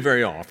we do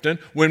very often.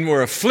 When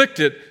we're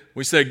afflicted,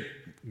 we say,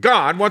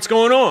 God, what's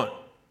going on?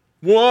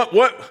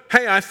 What?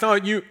 Hey, I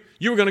thought you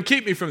were going to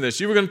keep me from this.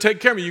 You were going to take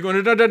care of me. You're going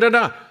to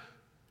da-da-da-da.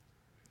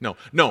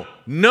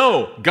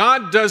 No.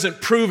 God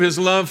doesn't prove His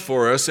love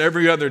for us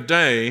every other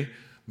day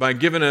by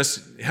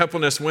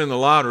helping us win the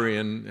lottery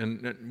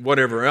and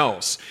whatever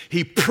else.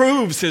 He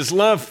proves His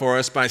love for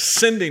us by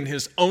sending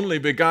His only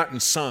begotten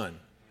Son.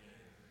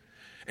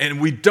 And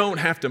we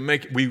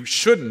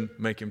shouldn't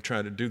make Him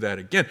try to do that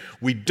again.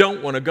 We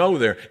don't want to go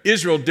there.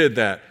 Israel did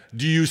that.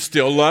 Do you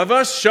still love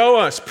us? Show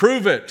us.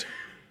 Prove it.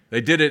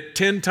 They did it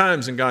 10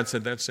 times and God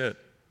said, that's it.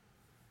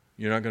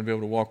 You're not going to be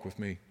able to walk with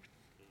me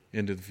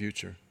into the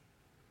future.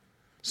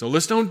 So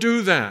let's don't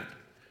do that.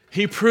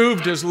 He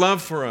proved His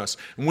love for us.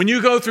 And when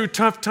you go through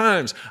tough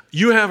times,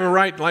 you have a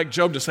right, like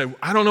Job, to say,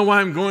 I don't know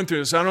why I'm going through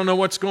this. I don't know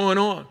what's going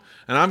on.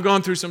 And I've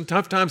gone through some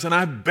tough times, and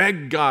I've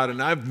begged God,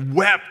 and I've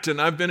wept,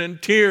 and I've been in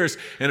tears,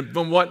 and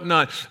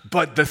whatnot.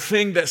 But the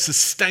thing that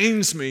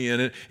sustains me in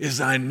it is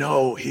I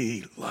know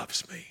He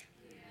loves me.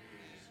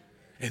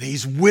 And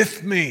He's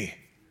with me.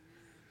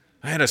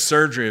 I had a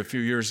surgery a few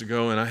years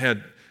ago,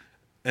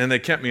 and they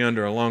kept me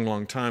under a long,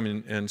 long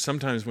time. And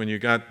sometimes when you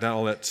got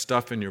all that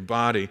stuff in your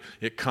body,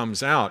 it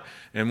comes out.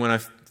 And when I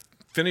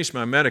finished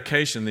my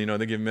medication,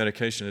 they give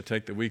medication to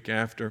take the week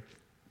after.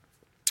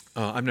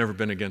 I've never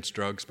been against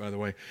drugs, by the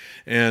way.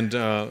 And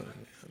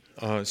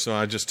so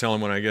I just tell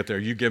them when I get there,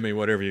 you give me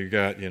whatever you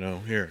got,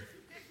 here.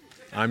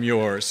 I'm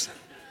yours.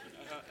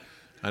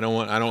 I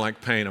don't like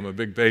pain. I'm a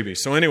big baby.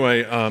 So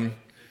anyway,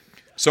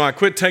 so I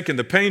quit taking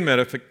the pain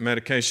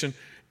medication,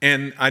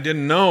 and I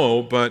didn't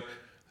know, but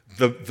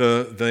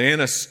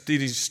the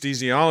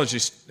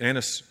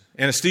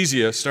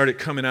anesthesia started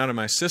coming out of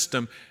my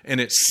system, and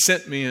it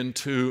sent me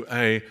into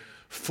a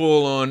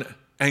full-on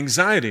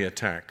anxiety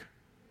attack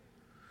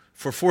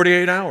for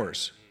 48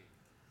 hours.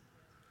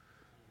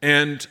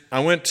 And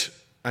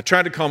I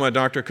tried to call my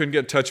doctor, couldn't get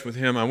in touch with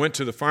him. I went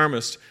to the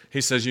pharmacist.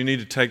 He says, you need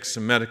to take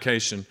some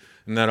medication,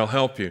 and that'll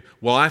help you.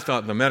 Well, I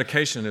thought the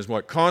medication is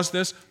what caused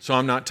this, so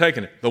I'm not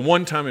taking it. The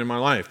one time in my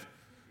life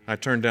I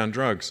turned down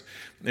drugs.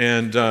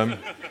 And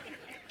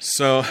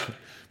so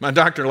my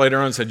doctor later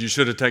on said, you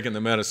should have taken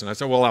the medicine. I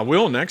said, well, I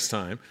will next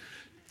time.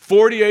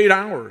 48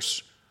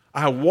 hours.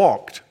 I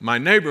walked my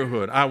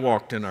neighborhood. I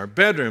walked in our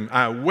bedroom.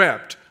 I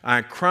wept.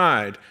 I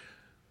cried.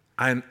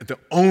 The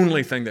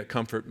only thing that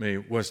comforted me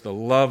was the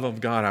love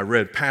of God. I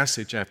read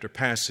passage after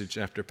passage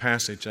after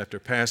passage after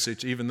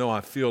passage. Even though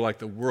I feel like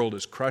the world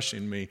is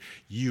crushing me,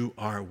 you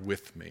are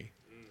with me.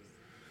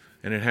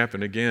 And it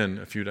happened again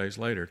a few days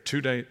later.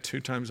 2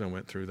 times I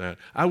went through that.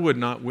 I would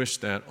not wish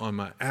that on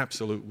my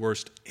absolute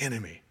worst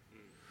enemy.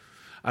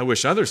 I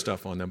wish other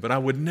stuff on them, but I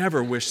would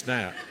never wish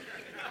that.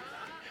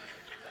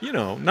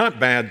 Not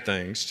bad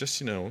things,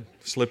 just,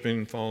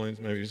 slipping, falling,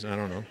 maybe, I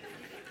don't know,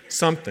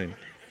 something.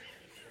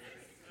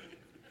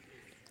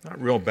 Not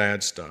real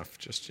bad stuff,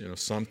 just,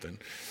 something.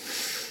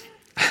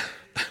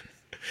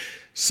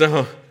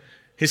 So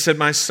he said,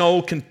 my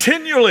soul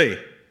continually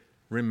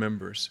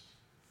remembers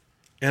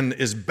and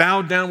is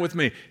bowed down with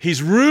me.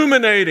 He's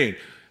ruminating.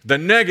 the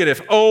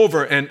negative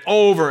over and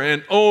over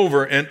and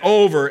over and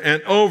over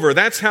and over.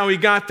 That's how he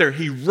got there.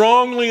 He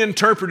wrongly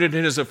interpreted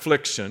his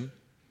affliction.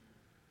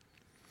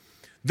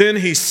 Then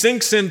he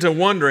sinks into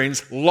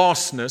wanderings,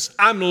 lostness.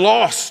 I'm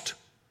lost.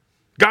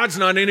 God's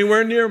not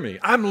anywhere near me.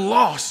 I'm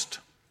lost.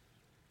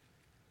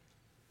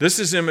 This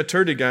is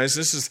immaturity,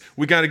 guys.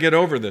 We got to get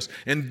over this.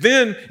 And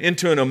then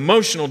into an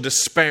emotional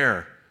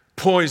despair,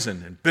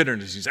 poison and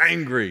bitterness. He's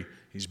angry.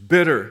 He's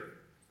bitter.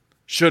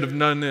 Should have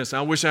done this.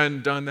 I wish I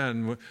hadn't done that.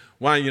 And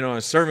why, I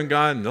was serving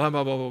God and blah,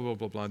 blah, blah, blah, blah,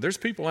 blah, blah. There's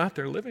people out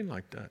there living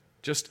like that.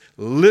 Just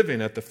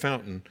living at the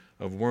fountain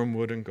of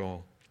wormwood and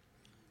gall.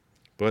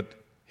 But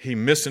he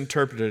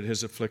misinterpreted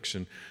his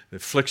affliction. The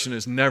affliction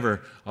is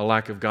never a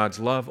lack of God's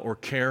love or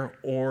care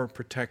or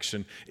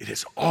protection. It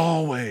is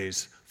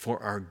always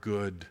for our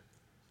good.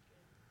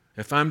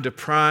 If I'm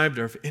deprived,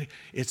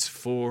 it's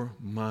for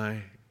my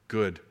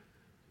good.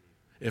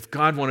 If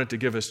God wanted to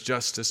give us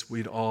justice,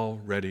 we'd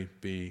already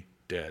be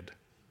dead.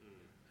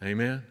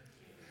 Amen?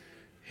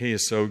 He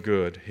is so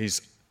good.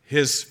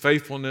 His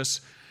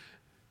faithfulness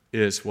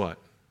is what?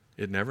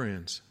 It never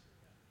ends.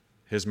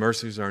 His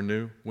mercies are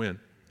new. When?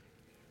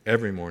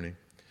 Every morning.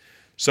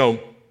 So,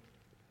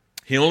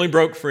 he only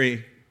broke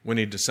free when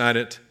he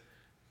decided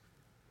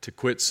to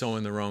quit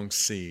sowing the wrong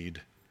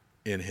seed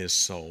in his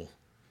soul.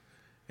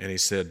 And he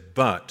said,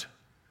 but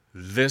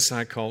this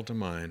I call to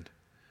mind,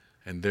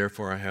 and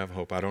therefore I have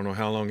hope. I don't know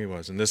how long he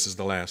was. And this is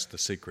the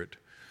secret.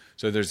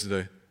 So there's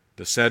the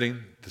setting,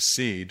 the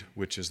seed,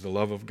 which is the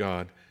love of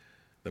God,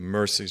 the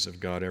mercies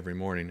of God every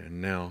morning,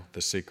 and now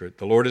the secret.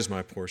 The Lord is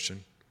my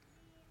portion.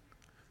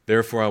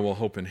 Therefore I will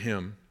hope in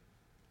him.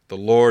 The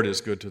Lord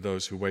is good to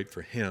those who wait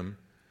for him,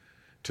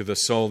 to the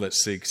soul that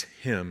seeks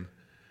him,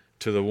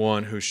 to the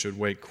one who should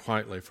wait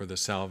quietly for the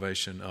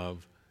salvation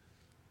of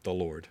the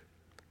Lord.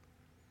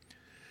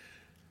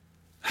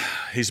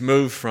 He's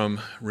moved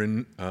from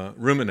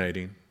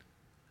ruminating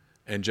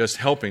and just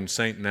helping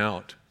Satan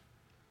out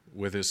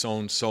with his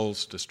own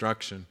soul's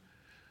destruction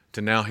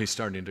to now he's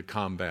starting to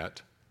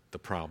combat the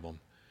problem.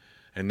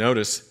 And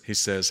notice he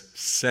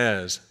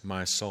says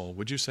my soul.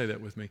 Would you say that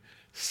with me?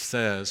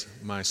 Says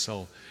my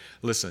soul.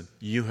 Listen,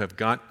 you have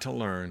got to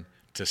learn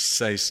to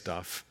say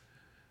stuff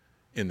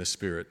in the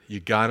Spirit. You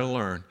got to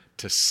learn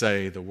to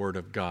say the Word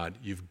of God.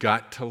 You've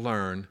got to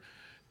learn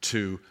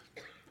to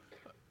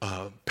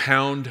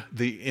pound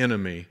the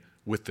enemy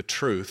with the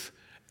truth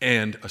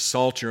and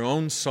assault your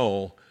own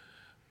soul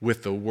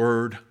with the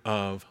Word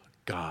of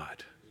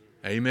God.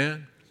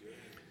 Amen?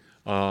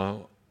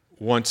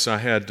 Once I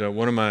had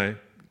one of my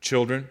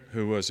children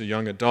who was a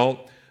young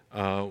adult.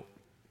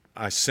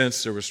 I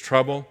sensed there was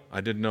trouble. I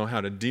didn't know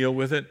how to deal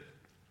with it.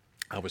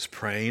 I was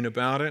praying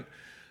about it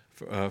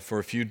for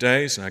a few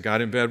days, and I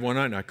got in bed one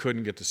night, and I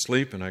couldn't get to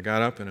sleep, and I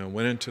got up, and I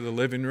went into the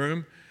living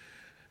room,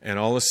 and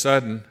all of a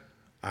sudden,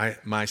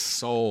 my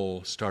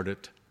soul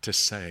started to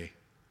say,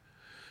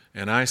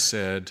 and I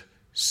said,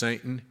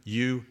 Satan,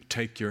 you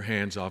take your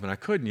hands off. And I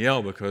couldn't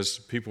yell because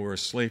people were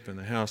asleep in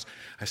the house.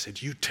 I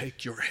said, you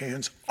take your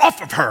hands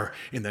off of her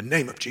in the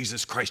name of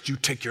Jesus Christ. You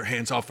take your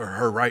hands off of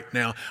her right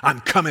now. I'm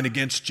coming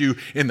against you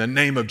in the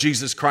name of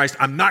Jesus Christ.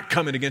 I'm not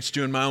coming against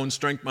you in my own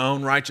strength, my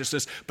own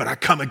righteousness, but I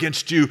come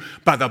against you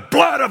by the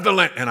blood of the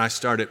Lamb. And I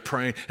started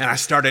praying and I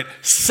started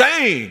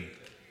saying,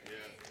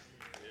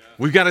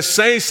 we've got to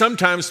say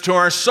sometimes to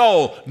our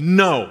soul,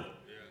 no,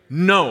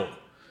 no.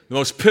 The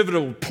most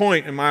pivotal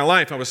point in my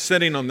life, I was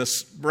sitting on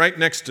this right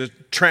next to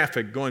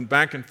traffic going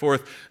back and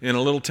forth in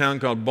a little town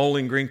called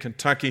Bowling Green,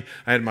 Kentucky.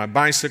 I had my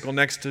bicycle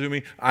next to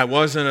me. I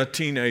wasn't a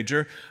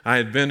teenager. I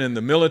had been in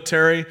the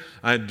military.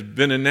 I had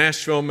been in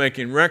Nashville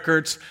making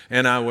records,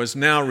 and I was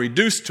now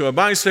reduced to a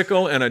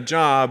bicycle and a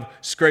job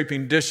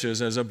scraping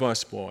dishes as a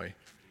busboy.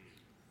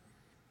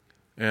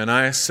 And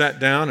I sat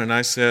down and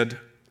I said,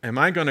 am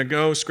I going to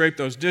go scrape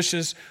those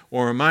dishes,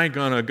 or am I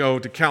going to go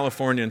to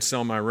California and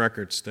sell my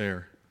records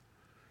there?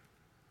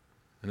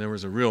 And there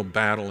was a real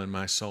battle in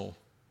my soul.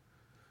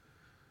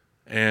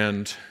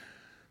 And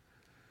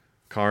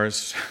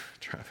cars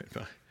driving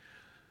by.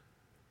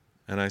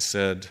 And I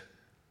said,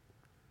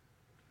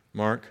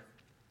 Mark,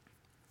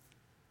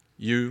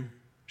 you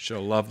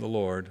shall love the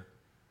Lord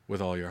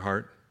with all your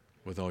heart,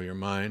 with all your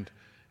mind,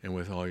 and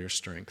with all your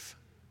strength.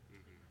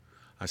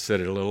 I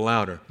said it a little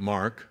louder.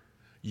 Mark,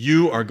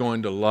 you are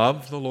going to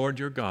love the Lord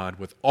your God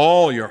with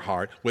all your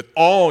heart, with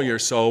all your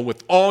soul,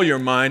 with all your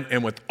mind,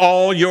 and with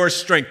all your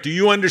strength. Do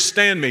you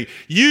understand me?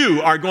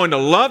 You are going to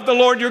love the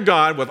Lord your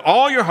God with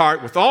all your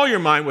heart, with all your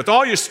mind, with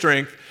all your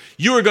strength.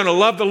 You are going to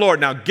love the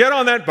Lord. Now get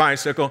on that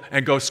bicycle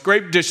and go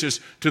scrape dishes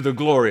to the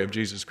glory of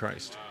Jesus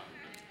Christ.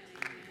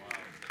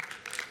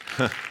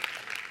 Wow.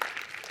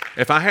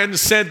 If I hadn't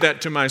said that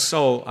to my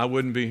soul, I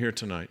wouldn't be here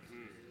tonight.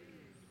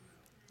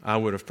 I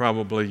would have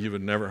probably, you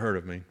would have never heard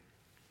of me.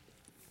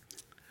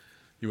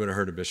 You would have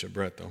heard of Bishop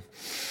Brett, though.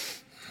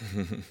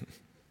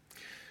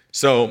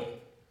 So,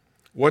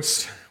 where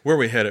are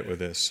we headed with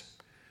this?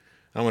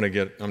 I'm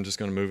just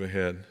going to move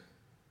ahead.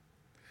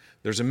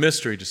 There's a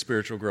mystery to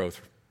spiritual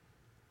growth.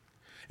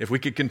 If we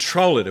could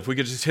control it, if we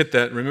could just hit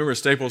that, remember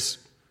Staples'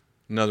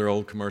 Another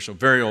old commercial,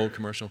 very old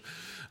commercial,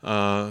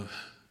 that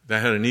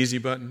had an easy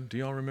button. Do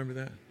y'all remember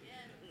that?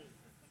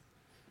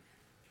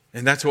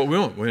 And that's what we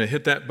want. We're going to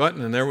hit that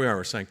button, and there we are,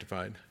 we're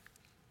sanctified.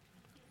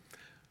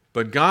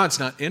 But God's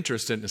not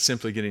interested in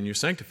simply getting you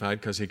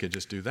sanctified because he could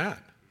just do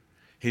that.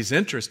 He's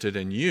interested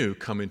in you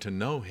coming to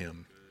know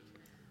him.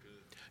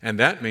 And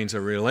that means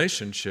a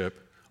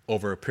relationship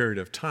over a period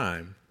of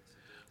time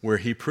where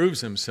he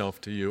proves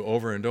himself to you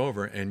over and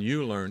over, and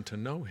you learn to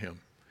know him.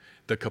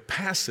 The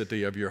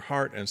capacity of your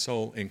heart and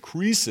soul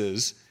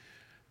increases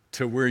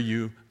to where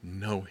you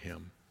know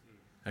him.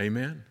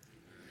 Amen?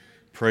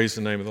 Praise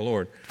the name of the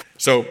Lord.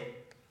 So,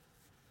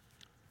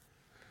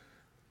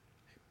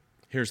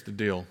 here's the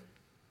deal.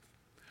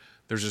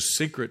 There's a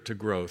secret to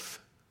growth.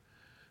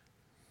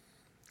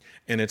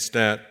 And it's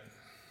the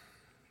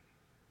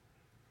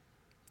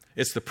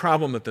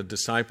problem that the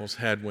disciples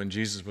had when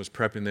Jesus was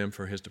prepping them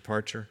for his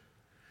departure.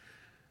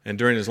 And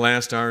during his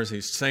last hours,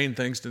 he's saying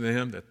things to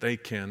them that they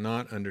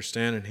cannot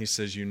understand. And he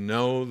says, you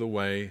know the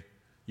way.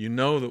 You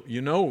know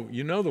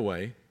the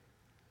way.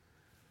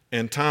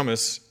 And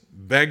Thomas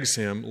begs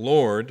him,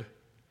 Lord,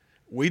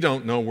 we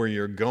don't know where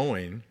you're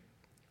going,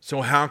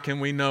 so how can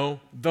we know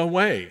the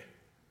way?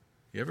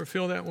 You ever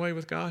feel that way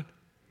with God?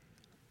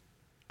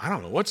 I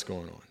don't know what's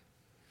going on.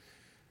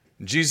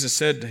 Jesus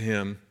said to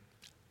him,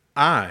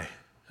 I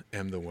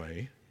am the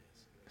way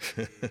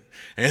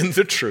and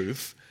the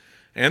truth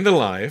and the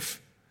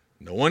life.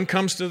 No one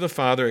comes to the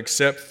Father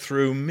except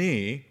through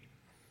me.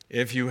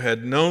 If you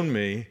had known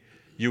me,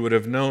 you would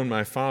have known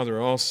my Father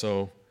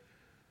also.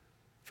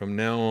 From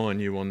now on,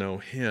 you will know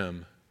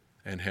him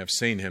and have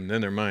seen him.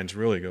 Then their minds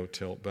really go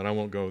tilt, but I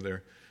won't go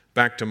there.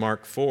 Back to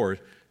Mark 4,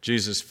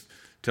 Jesus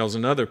tells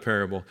another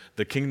parable.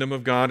 The kingdom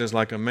of God is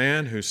like a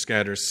man who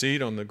scatters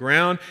seed on the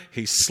ground.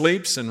 He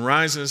sleeps and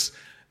rises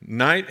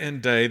night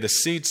and day. The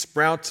seed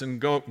sprouts and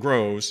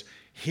grows.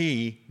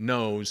 He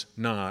knows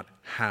not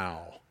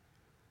how.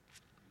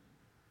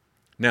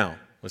 Now,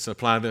 let's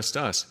apply this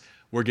to us.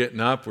 We're getting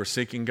up, we're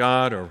seeking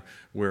God, or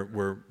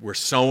we're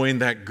sowing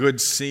that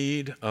good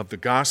seed of the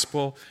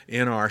gospel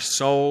in our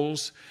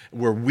souls.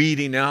 We're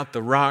weeding out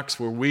the rocks,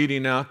 we're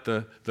weeding out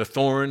the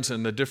thorns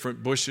and the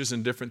different bushes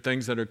and different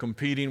things that are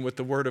competing with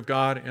the Word of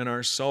God in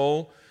our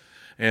soul.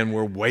 And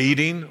we're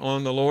waiting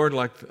on the Lord,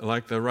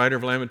 like the writer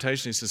of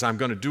Lamentation. He says, I'm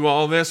going to do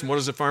all this. And what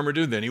does the farmer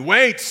do? Then he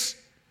waits.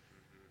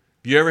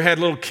 You ever had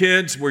little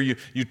kids where you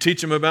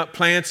teach them about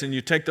plants and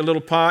you take the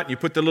little pot and you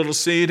put the little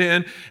seed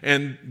in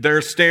and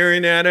they're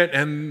staring at it,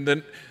 and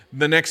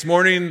the next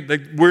morning,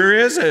 where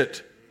is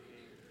it?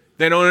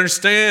 They don't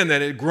understand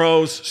that it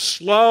grows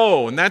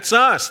slow. And that's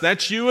us.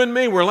 That's you and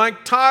me. We're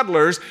like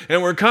toddlers,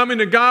 and we're coming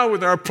to God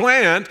with our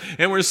plant,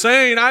 and we're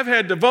saying, I've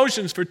had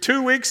devotions for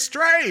 2 weeks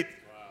straight.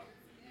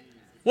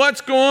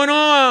 What's going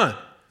on?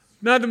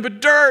 Nothing but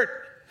dirt.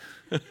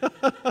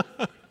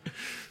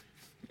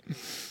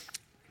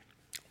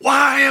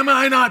 Why am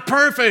I not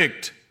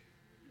perfect?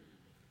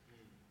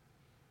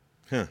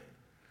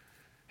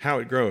 How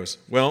it grows.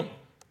 Well,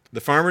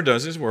 the farmer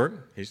does his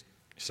work. He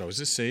sows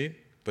his seed,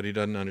 but he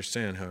doesn't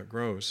understand how it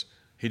grows.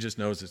 He just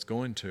knows it's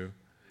going to.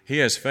 He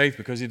has faith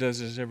because he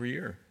does this every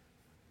year.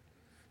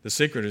 The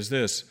secret is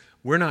this.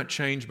 We're not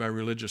changed by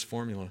religious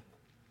formula.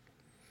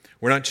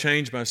 We're not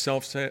changed by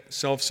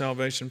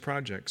self-salvation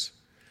projects.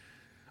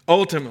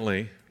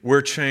 Ultimately,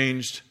 we're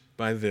changed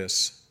by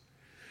this.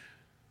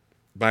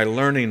 By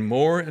learning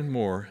more and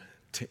more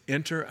to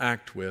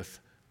interact with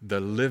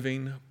the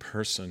living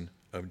person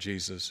of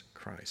Jesus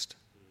Christ.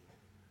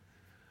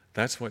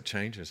 That's what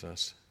changes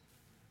us.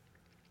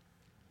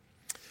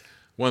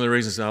 One of the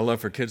reasons I love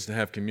for kids to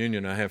have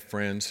communion, I have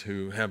friends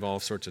who have all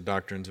sorts of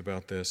doctrines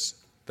about this.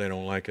 They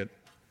don't like it.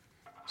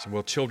 I said,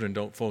 well, children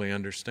don't fully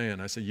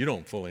understand. I said, you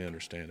don't fully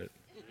understand it.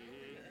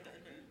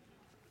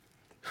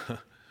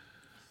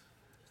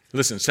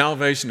 Listen,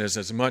 salvation is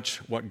as much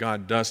what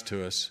God does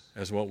to us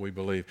as what we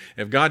believe.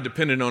 If God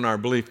depended on our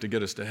belief to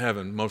get us to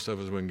heaven, most of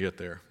us wouldn't get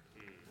there.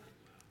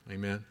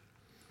 Amen?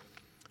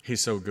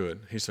 He's so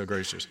good. He's so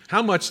gracious.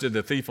 How much did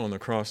the thief on the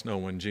cross know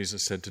when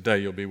Jesus said, today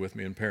you'll be with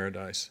me in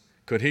paradise?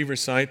 Could he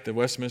recite the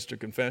Westminster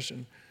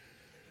Confession?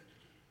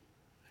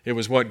 It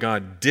was what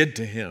God did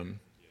to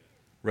him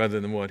rather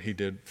than what he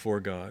did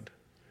for God.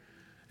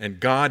 And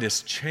God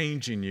is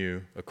changing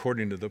you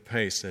according to the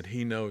pace that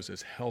he knows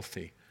is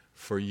healthy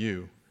for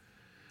you.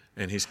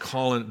 And he's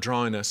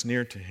drawing us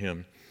near to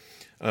him.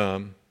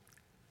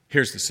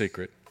 Here's the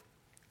secret.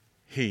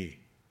 He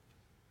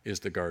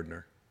is the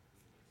gardener,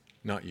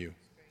 not you.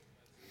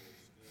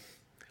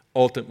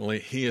 Ultimately,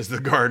 he is the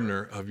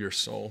gardener of your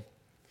soul.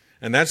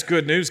 And that's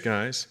good news,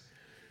 guys.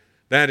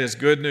 That is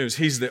good news.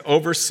 He's the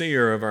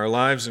overseer of our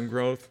lives and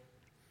growth.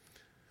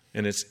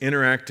 And it's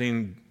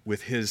interacting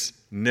with his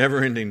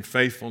never-ending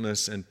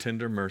faithfulness and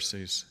tender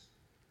mercies.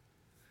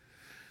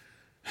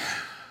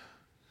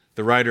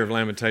 The writer of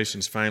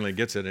Lamentations finally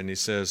gets it, and he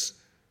says,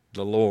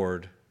 the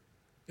Lord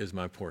is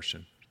my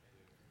portion.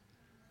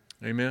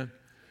 Amen?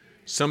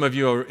 Some of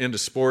you are into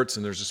sports,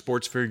 and there's a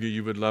sports figure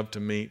you would love to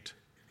meet.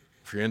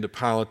 If you're into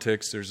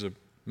politics,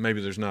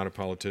 maybe there's not a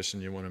politician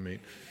you want to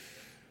meet.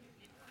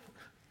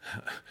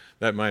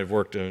 That might have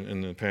worked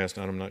in the past,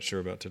 I'm not sure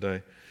about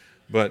today.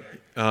 But,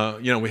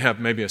 we have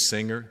maybe a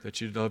singer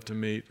that you'd love to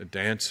meet, a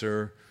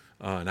dancer,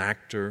 an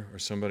actor, or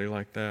somebody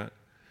like that.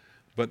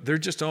 But they're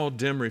just all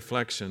dim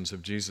reflections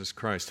of Jesus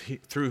Christ,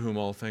 through whom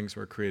all things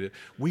were created.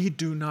 We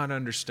do not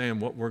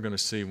understand what we're going to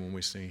see when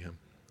we see him.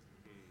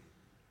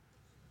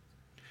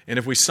 And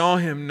if we saw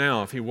him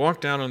now, if he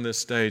walked out on this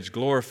stage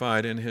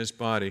glorified in his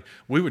body,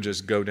 we would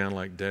just go down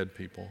like dead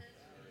people.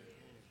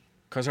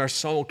 Because our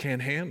soul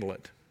can't handle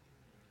it.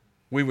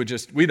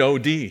 We'd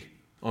OD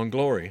on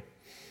glory.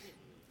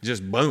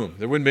 Just boom.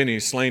 There wouldn't be any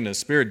slain in the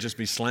spirit, just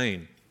be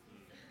slain.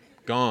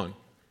 Gone.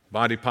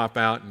 Body pop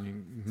out,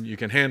 and you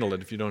can handle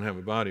it if you don't have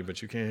a body,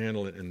 but you can't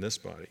handle it in this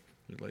body,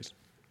 at least.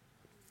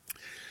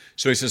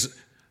 So he says,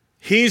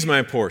 he's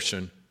my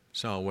portion,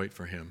 so I'll wait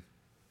for him.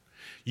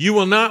 You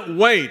will not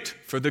wait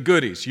for the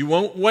goodies. You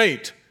won't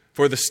wait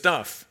for the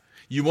stuff.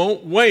 You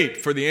won't wait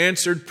for the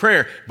answered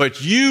prayer,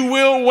 but you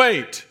will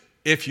wait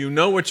if you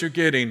know what you're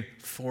getting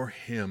for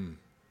him.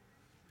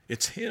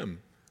 It's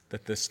him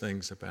that this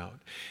thing's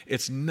about.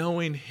 It's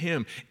knowing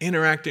him,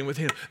 interacting with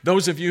him.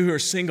 Those of you who are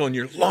single and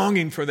you're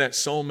longing for that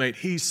soulmate,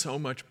 he's so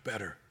much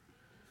better.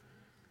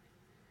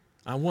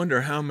 I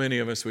wonder how many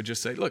of us would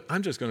just say, look,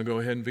 I'm just going to go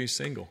ahead and be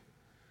single.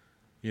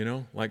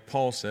 Like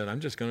Paul said,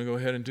 I'm just going to go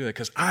ahead and do that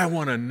because I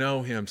want to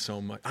know him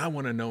so much. I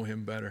want to know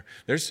him better.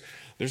 There's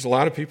a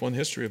lot of people in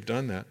history who have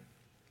done that.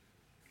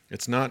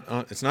 It's not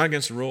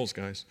against the rules,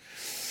 guys.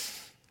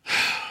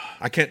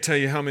 I can't tell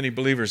you how many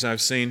believers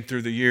I've seen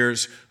through the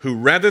years who,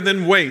 rather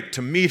than wait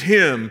to meet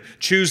him,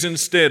 choose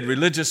instead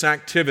religious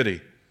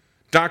activity,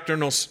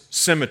 doctrinal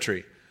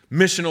symmetry,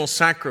 missional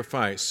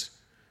sacrifice.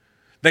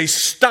 They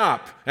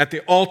stop at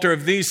the altar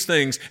of these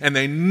things and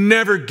they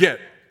never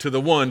get to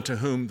the one to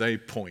whom they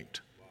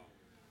point.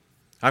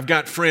 I've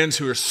got friends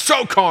who are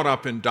so caught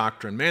up in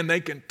doctrine. Man,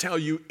 they can tell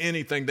you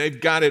anything. They've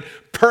got it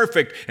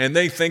perfect and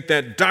they think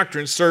that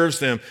doctrine serves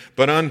them.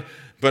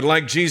 But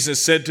like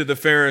Jesus said to the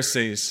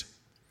Pharisees,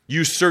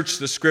 you search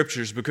the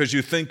scriptures because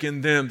you think in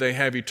them you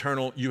have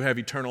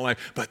eternal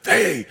life, but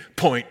they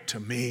point to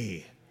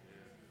me.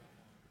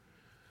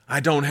 I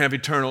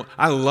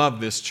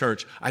love this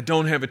church. I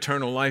don't have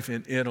eternal life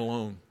in it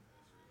alone.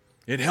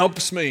 It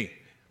helps me.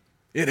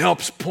 It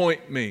helps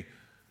point me.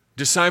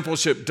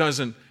 Discipleship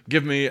doesn't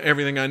give me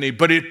everything I need,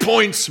 but it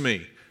points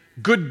me.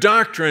 Good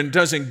doctrine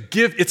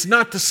it's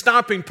not the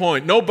stopping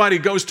point. Nobody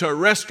goes to a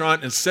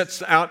restaurant and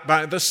sits out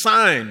by the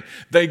sign.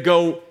 They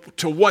go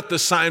to what the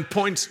sign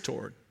points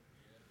toward.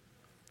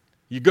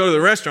 You go to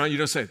the restaurant, you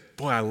don't say,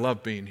 boy, I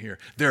love being here.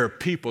 There are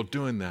people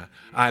doing that.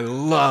 I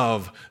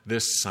love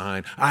this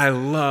sign. I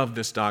love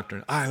this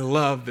doctrine. I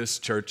love this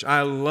church.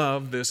 I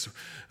love this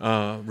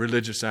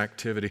religious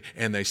activity.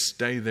 And they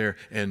stay there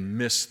and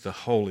miss the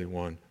Holy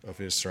One of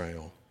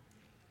Israel.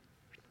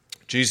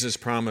 Jesus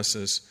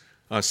promises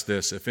us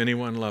this: if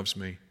anyone loves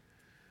me,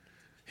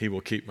 he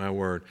will keep my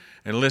word.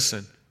 And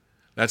listen,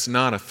 that's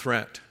not a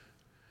threat.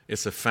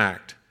 It's a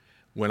fact.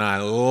 When I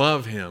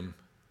love him,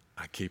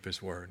 I keep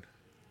his word.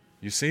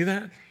 You see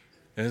that?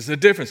 There's a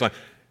difference. Like,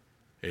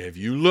 if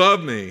you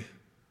love me,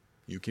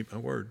 you keep my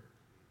word.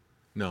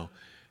 No,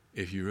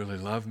 if you really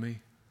love me,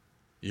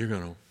 you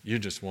want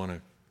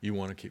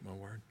to keep my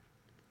word.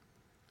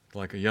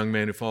 Like a young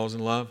man who falls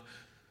in love.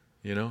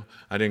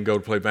 I didn't go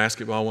to play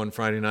basketball one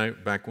Friday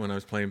night, back when I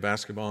was playing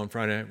basketball on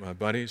Friday night with my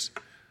buddies.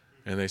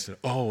 And they said,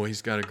 oh,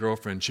 he's got a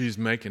girlfriend. She's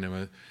making him.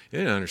 You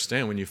didn't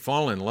understand. When you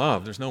fall in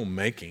love, there's no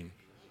making.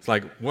 It's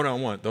like, what do I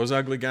want? Those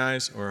ugly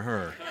guys or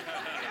her?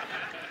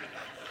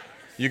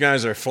 You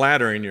guys are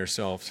flattering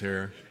yourselves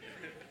here.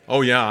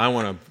 Oh yeah, I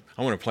want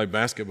to play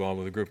basketball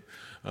with a group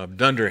of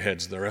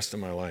dunderheads the rest of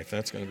my life.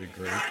 That's going to be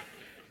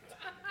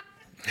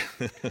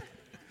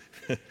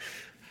great.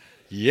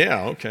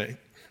 Yeah, okay.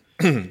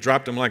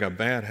 Dropped them like a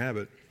bad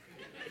habit.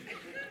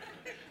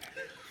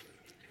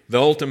 The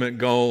ultimate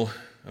goal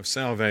of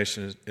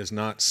salvation is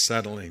not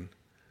settling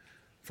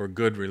for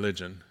good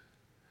religion,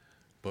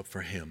 but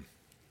for him.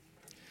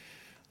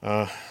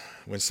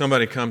 When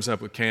somebody comes up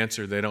with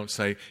cancer, they don't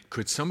say,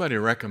 could somebody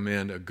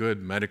recommend a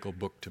good medical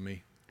book to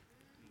me?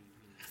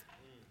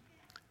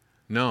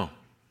 No,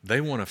 they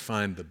want to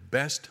find the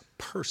best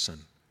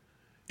person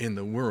in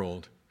the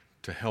world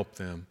to help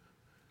them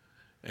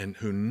and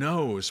who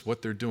knows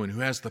what they're doing,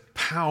 who has the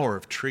power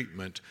of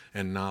treatment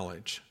and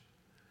knowledge.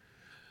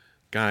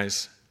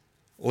 Guys,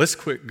 let's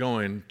quit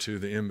going to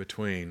the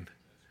in-between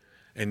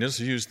and let's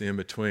use the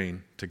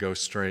in-between to go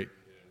straight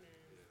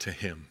to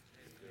him.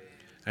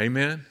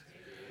 Amen?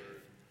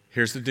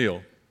 Here's the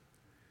deal.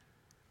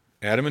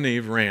 Adam and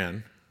Eve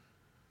ran.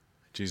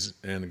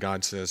 And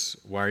God says,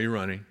 why are you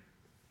running?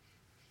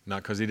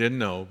 Not because he didn't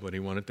know, but he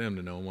wanted them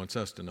to know and wants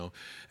us to know.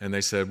 And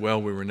they said,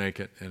 well, we were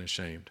naked and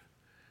ashamed.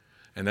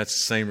 And that's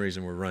the same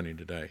reason we're running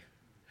today.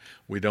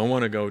 We don't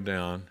want to go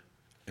down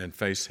and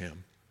face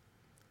him.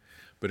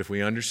 But if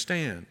we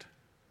understand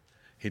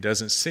he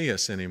doesn't see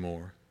us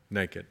anymore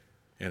naked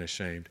and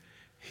ashamed,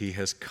 he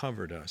has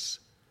covered us.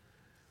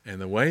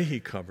 And the way he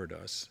covered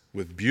us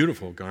with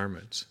beautiful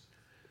garments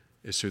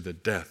is through the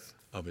death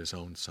of his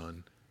own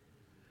son.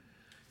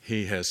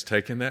 He has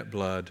taken that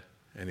blood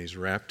and He's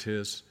wrapped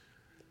His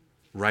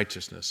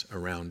righteousness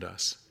around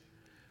us.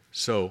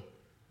 So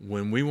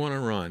when we want to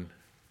run,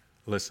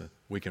 listen,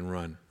 we can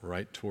run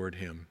right toward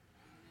Him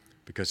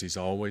because He's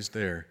always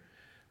there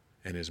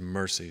and His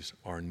mercies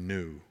are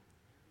new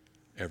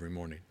every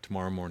morning.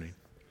 Tomorrow morning,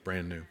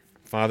 brand new.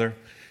 Father,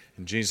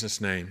 in Jesus'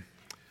 name,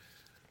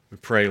 we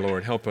pray,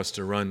 Lord, help us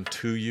to run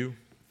to You.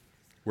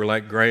 We're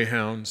like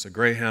greyhounds. A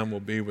greyhound will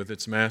be with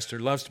its master,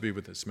 loves to be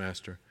with its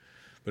master.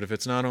 But if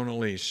it's not on a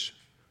leash,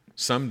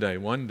 someday,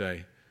 one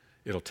day,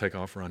 it'll take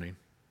off running.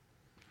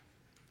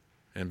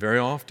 And very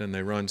often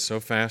they run so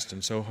fast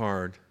and so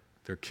hard,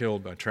 they're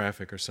killed by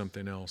traffic or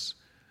something else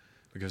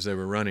because they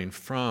were running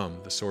from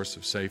the source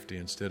of safety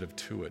instead of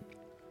to it.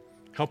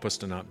 Help us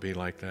to not be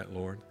like that,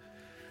 Lord.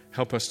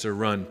 Help us to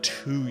run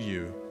to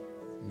You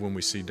when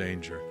we see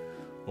danger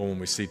or when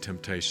we see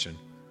temptation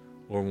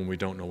or when we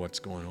don't know what's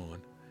going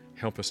on.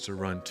 Help us to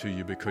run to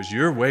You because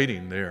You're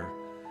waiting there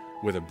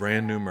with a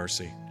brand new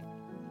mercy.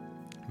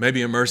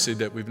 Maybe a mercy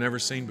that we've never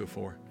seen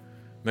before.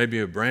 Maybe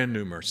a brand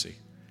new mercy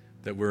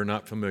that we're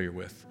not familiar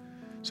with.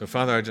 So,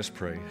 Father, I just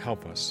pray,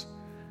 help us.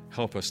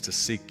 Help us to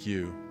seek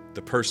You,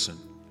 the person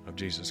of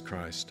Jesus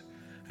Christ,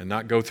 and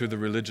not go through the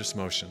religious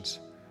motions,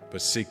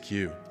 but seek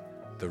You,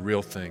 the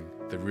real thing,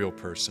 the real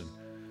person,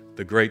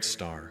 the great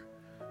star,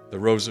 the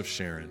Rose of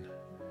Sharon,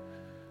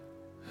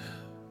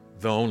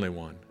 the only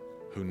one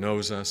who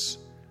knows us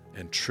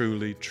and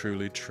truly,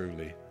 truly,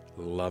 truly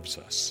loves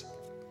us.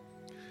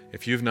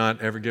 If you've not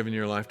ever given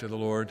your life to the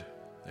Lord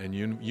and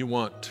you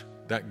want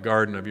that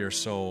garden of your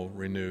soul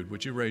renewed,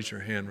 would you raise your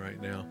hand right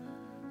now?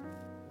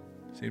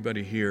 Is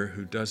anybody here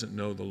who doesn't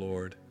know the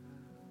Lord?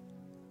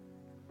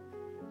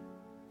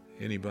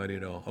 Anybody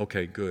at all?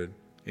 Okay, good.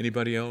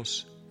 Anybody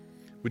else?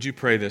 Would you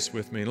pray this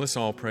with me? Let's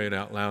all pray it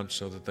out loud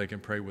so that they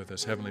can pray with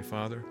us. Heavenly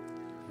Father,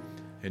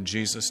 in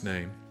Jesus'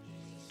 name,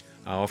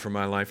 I offer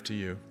my life to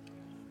You.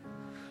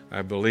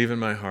 I believe in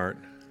my heart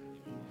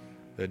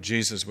that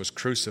Jesus was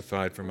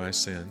crucified for my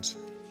sins.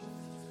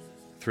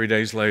 3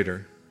 days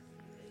later,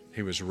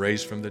 He was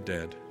raised from the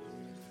dead,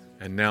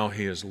 and now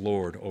He is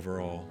Lord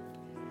over all.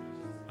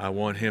 I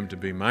want Him to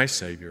be my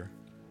Savior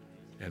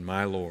and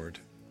my Lord.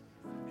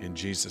 In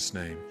Jesus'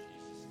 name,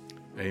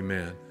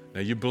 amen.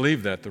 Now you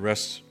believe that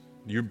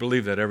you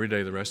believe that every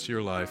day the rest of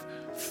your life.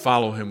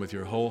 Follow Him with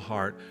your whole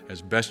heart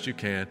as best you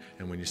can,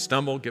 and when you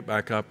stumble, get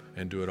back up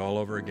and do it all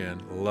over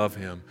again. Love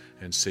Him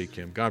and seek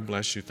Him. God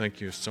bless you.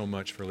 Thank you so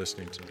much for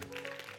listening to me.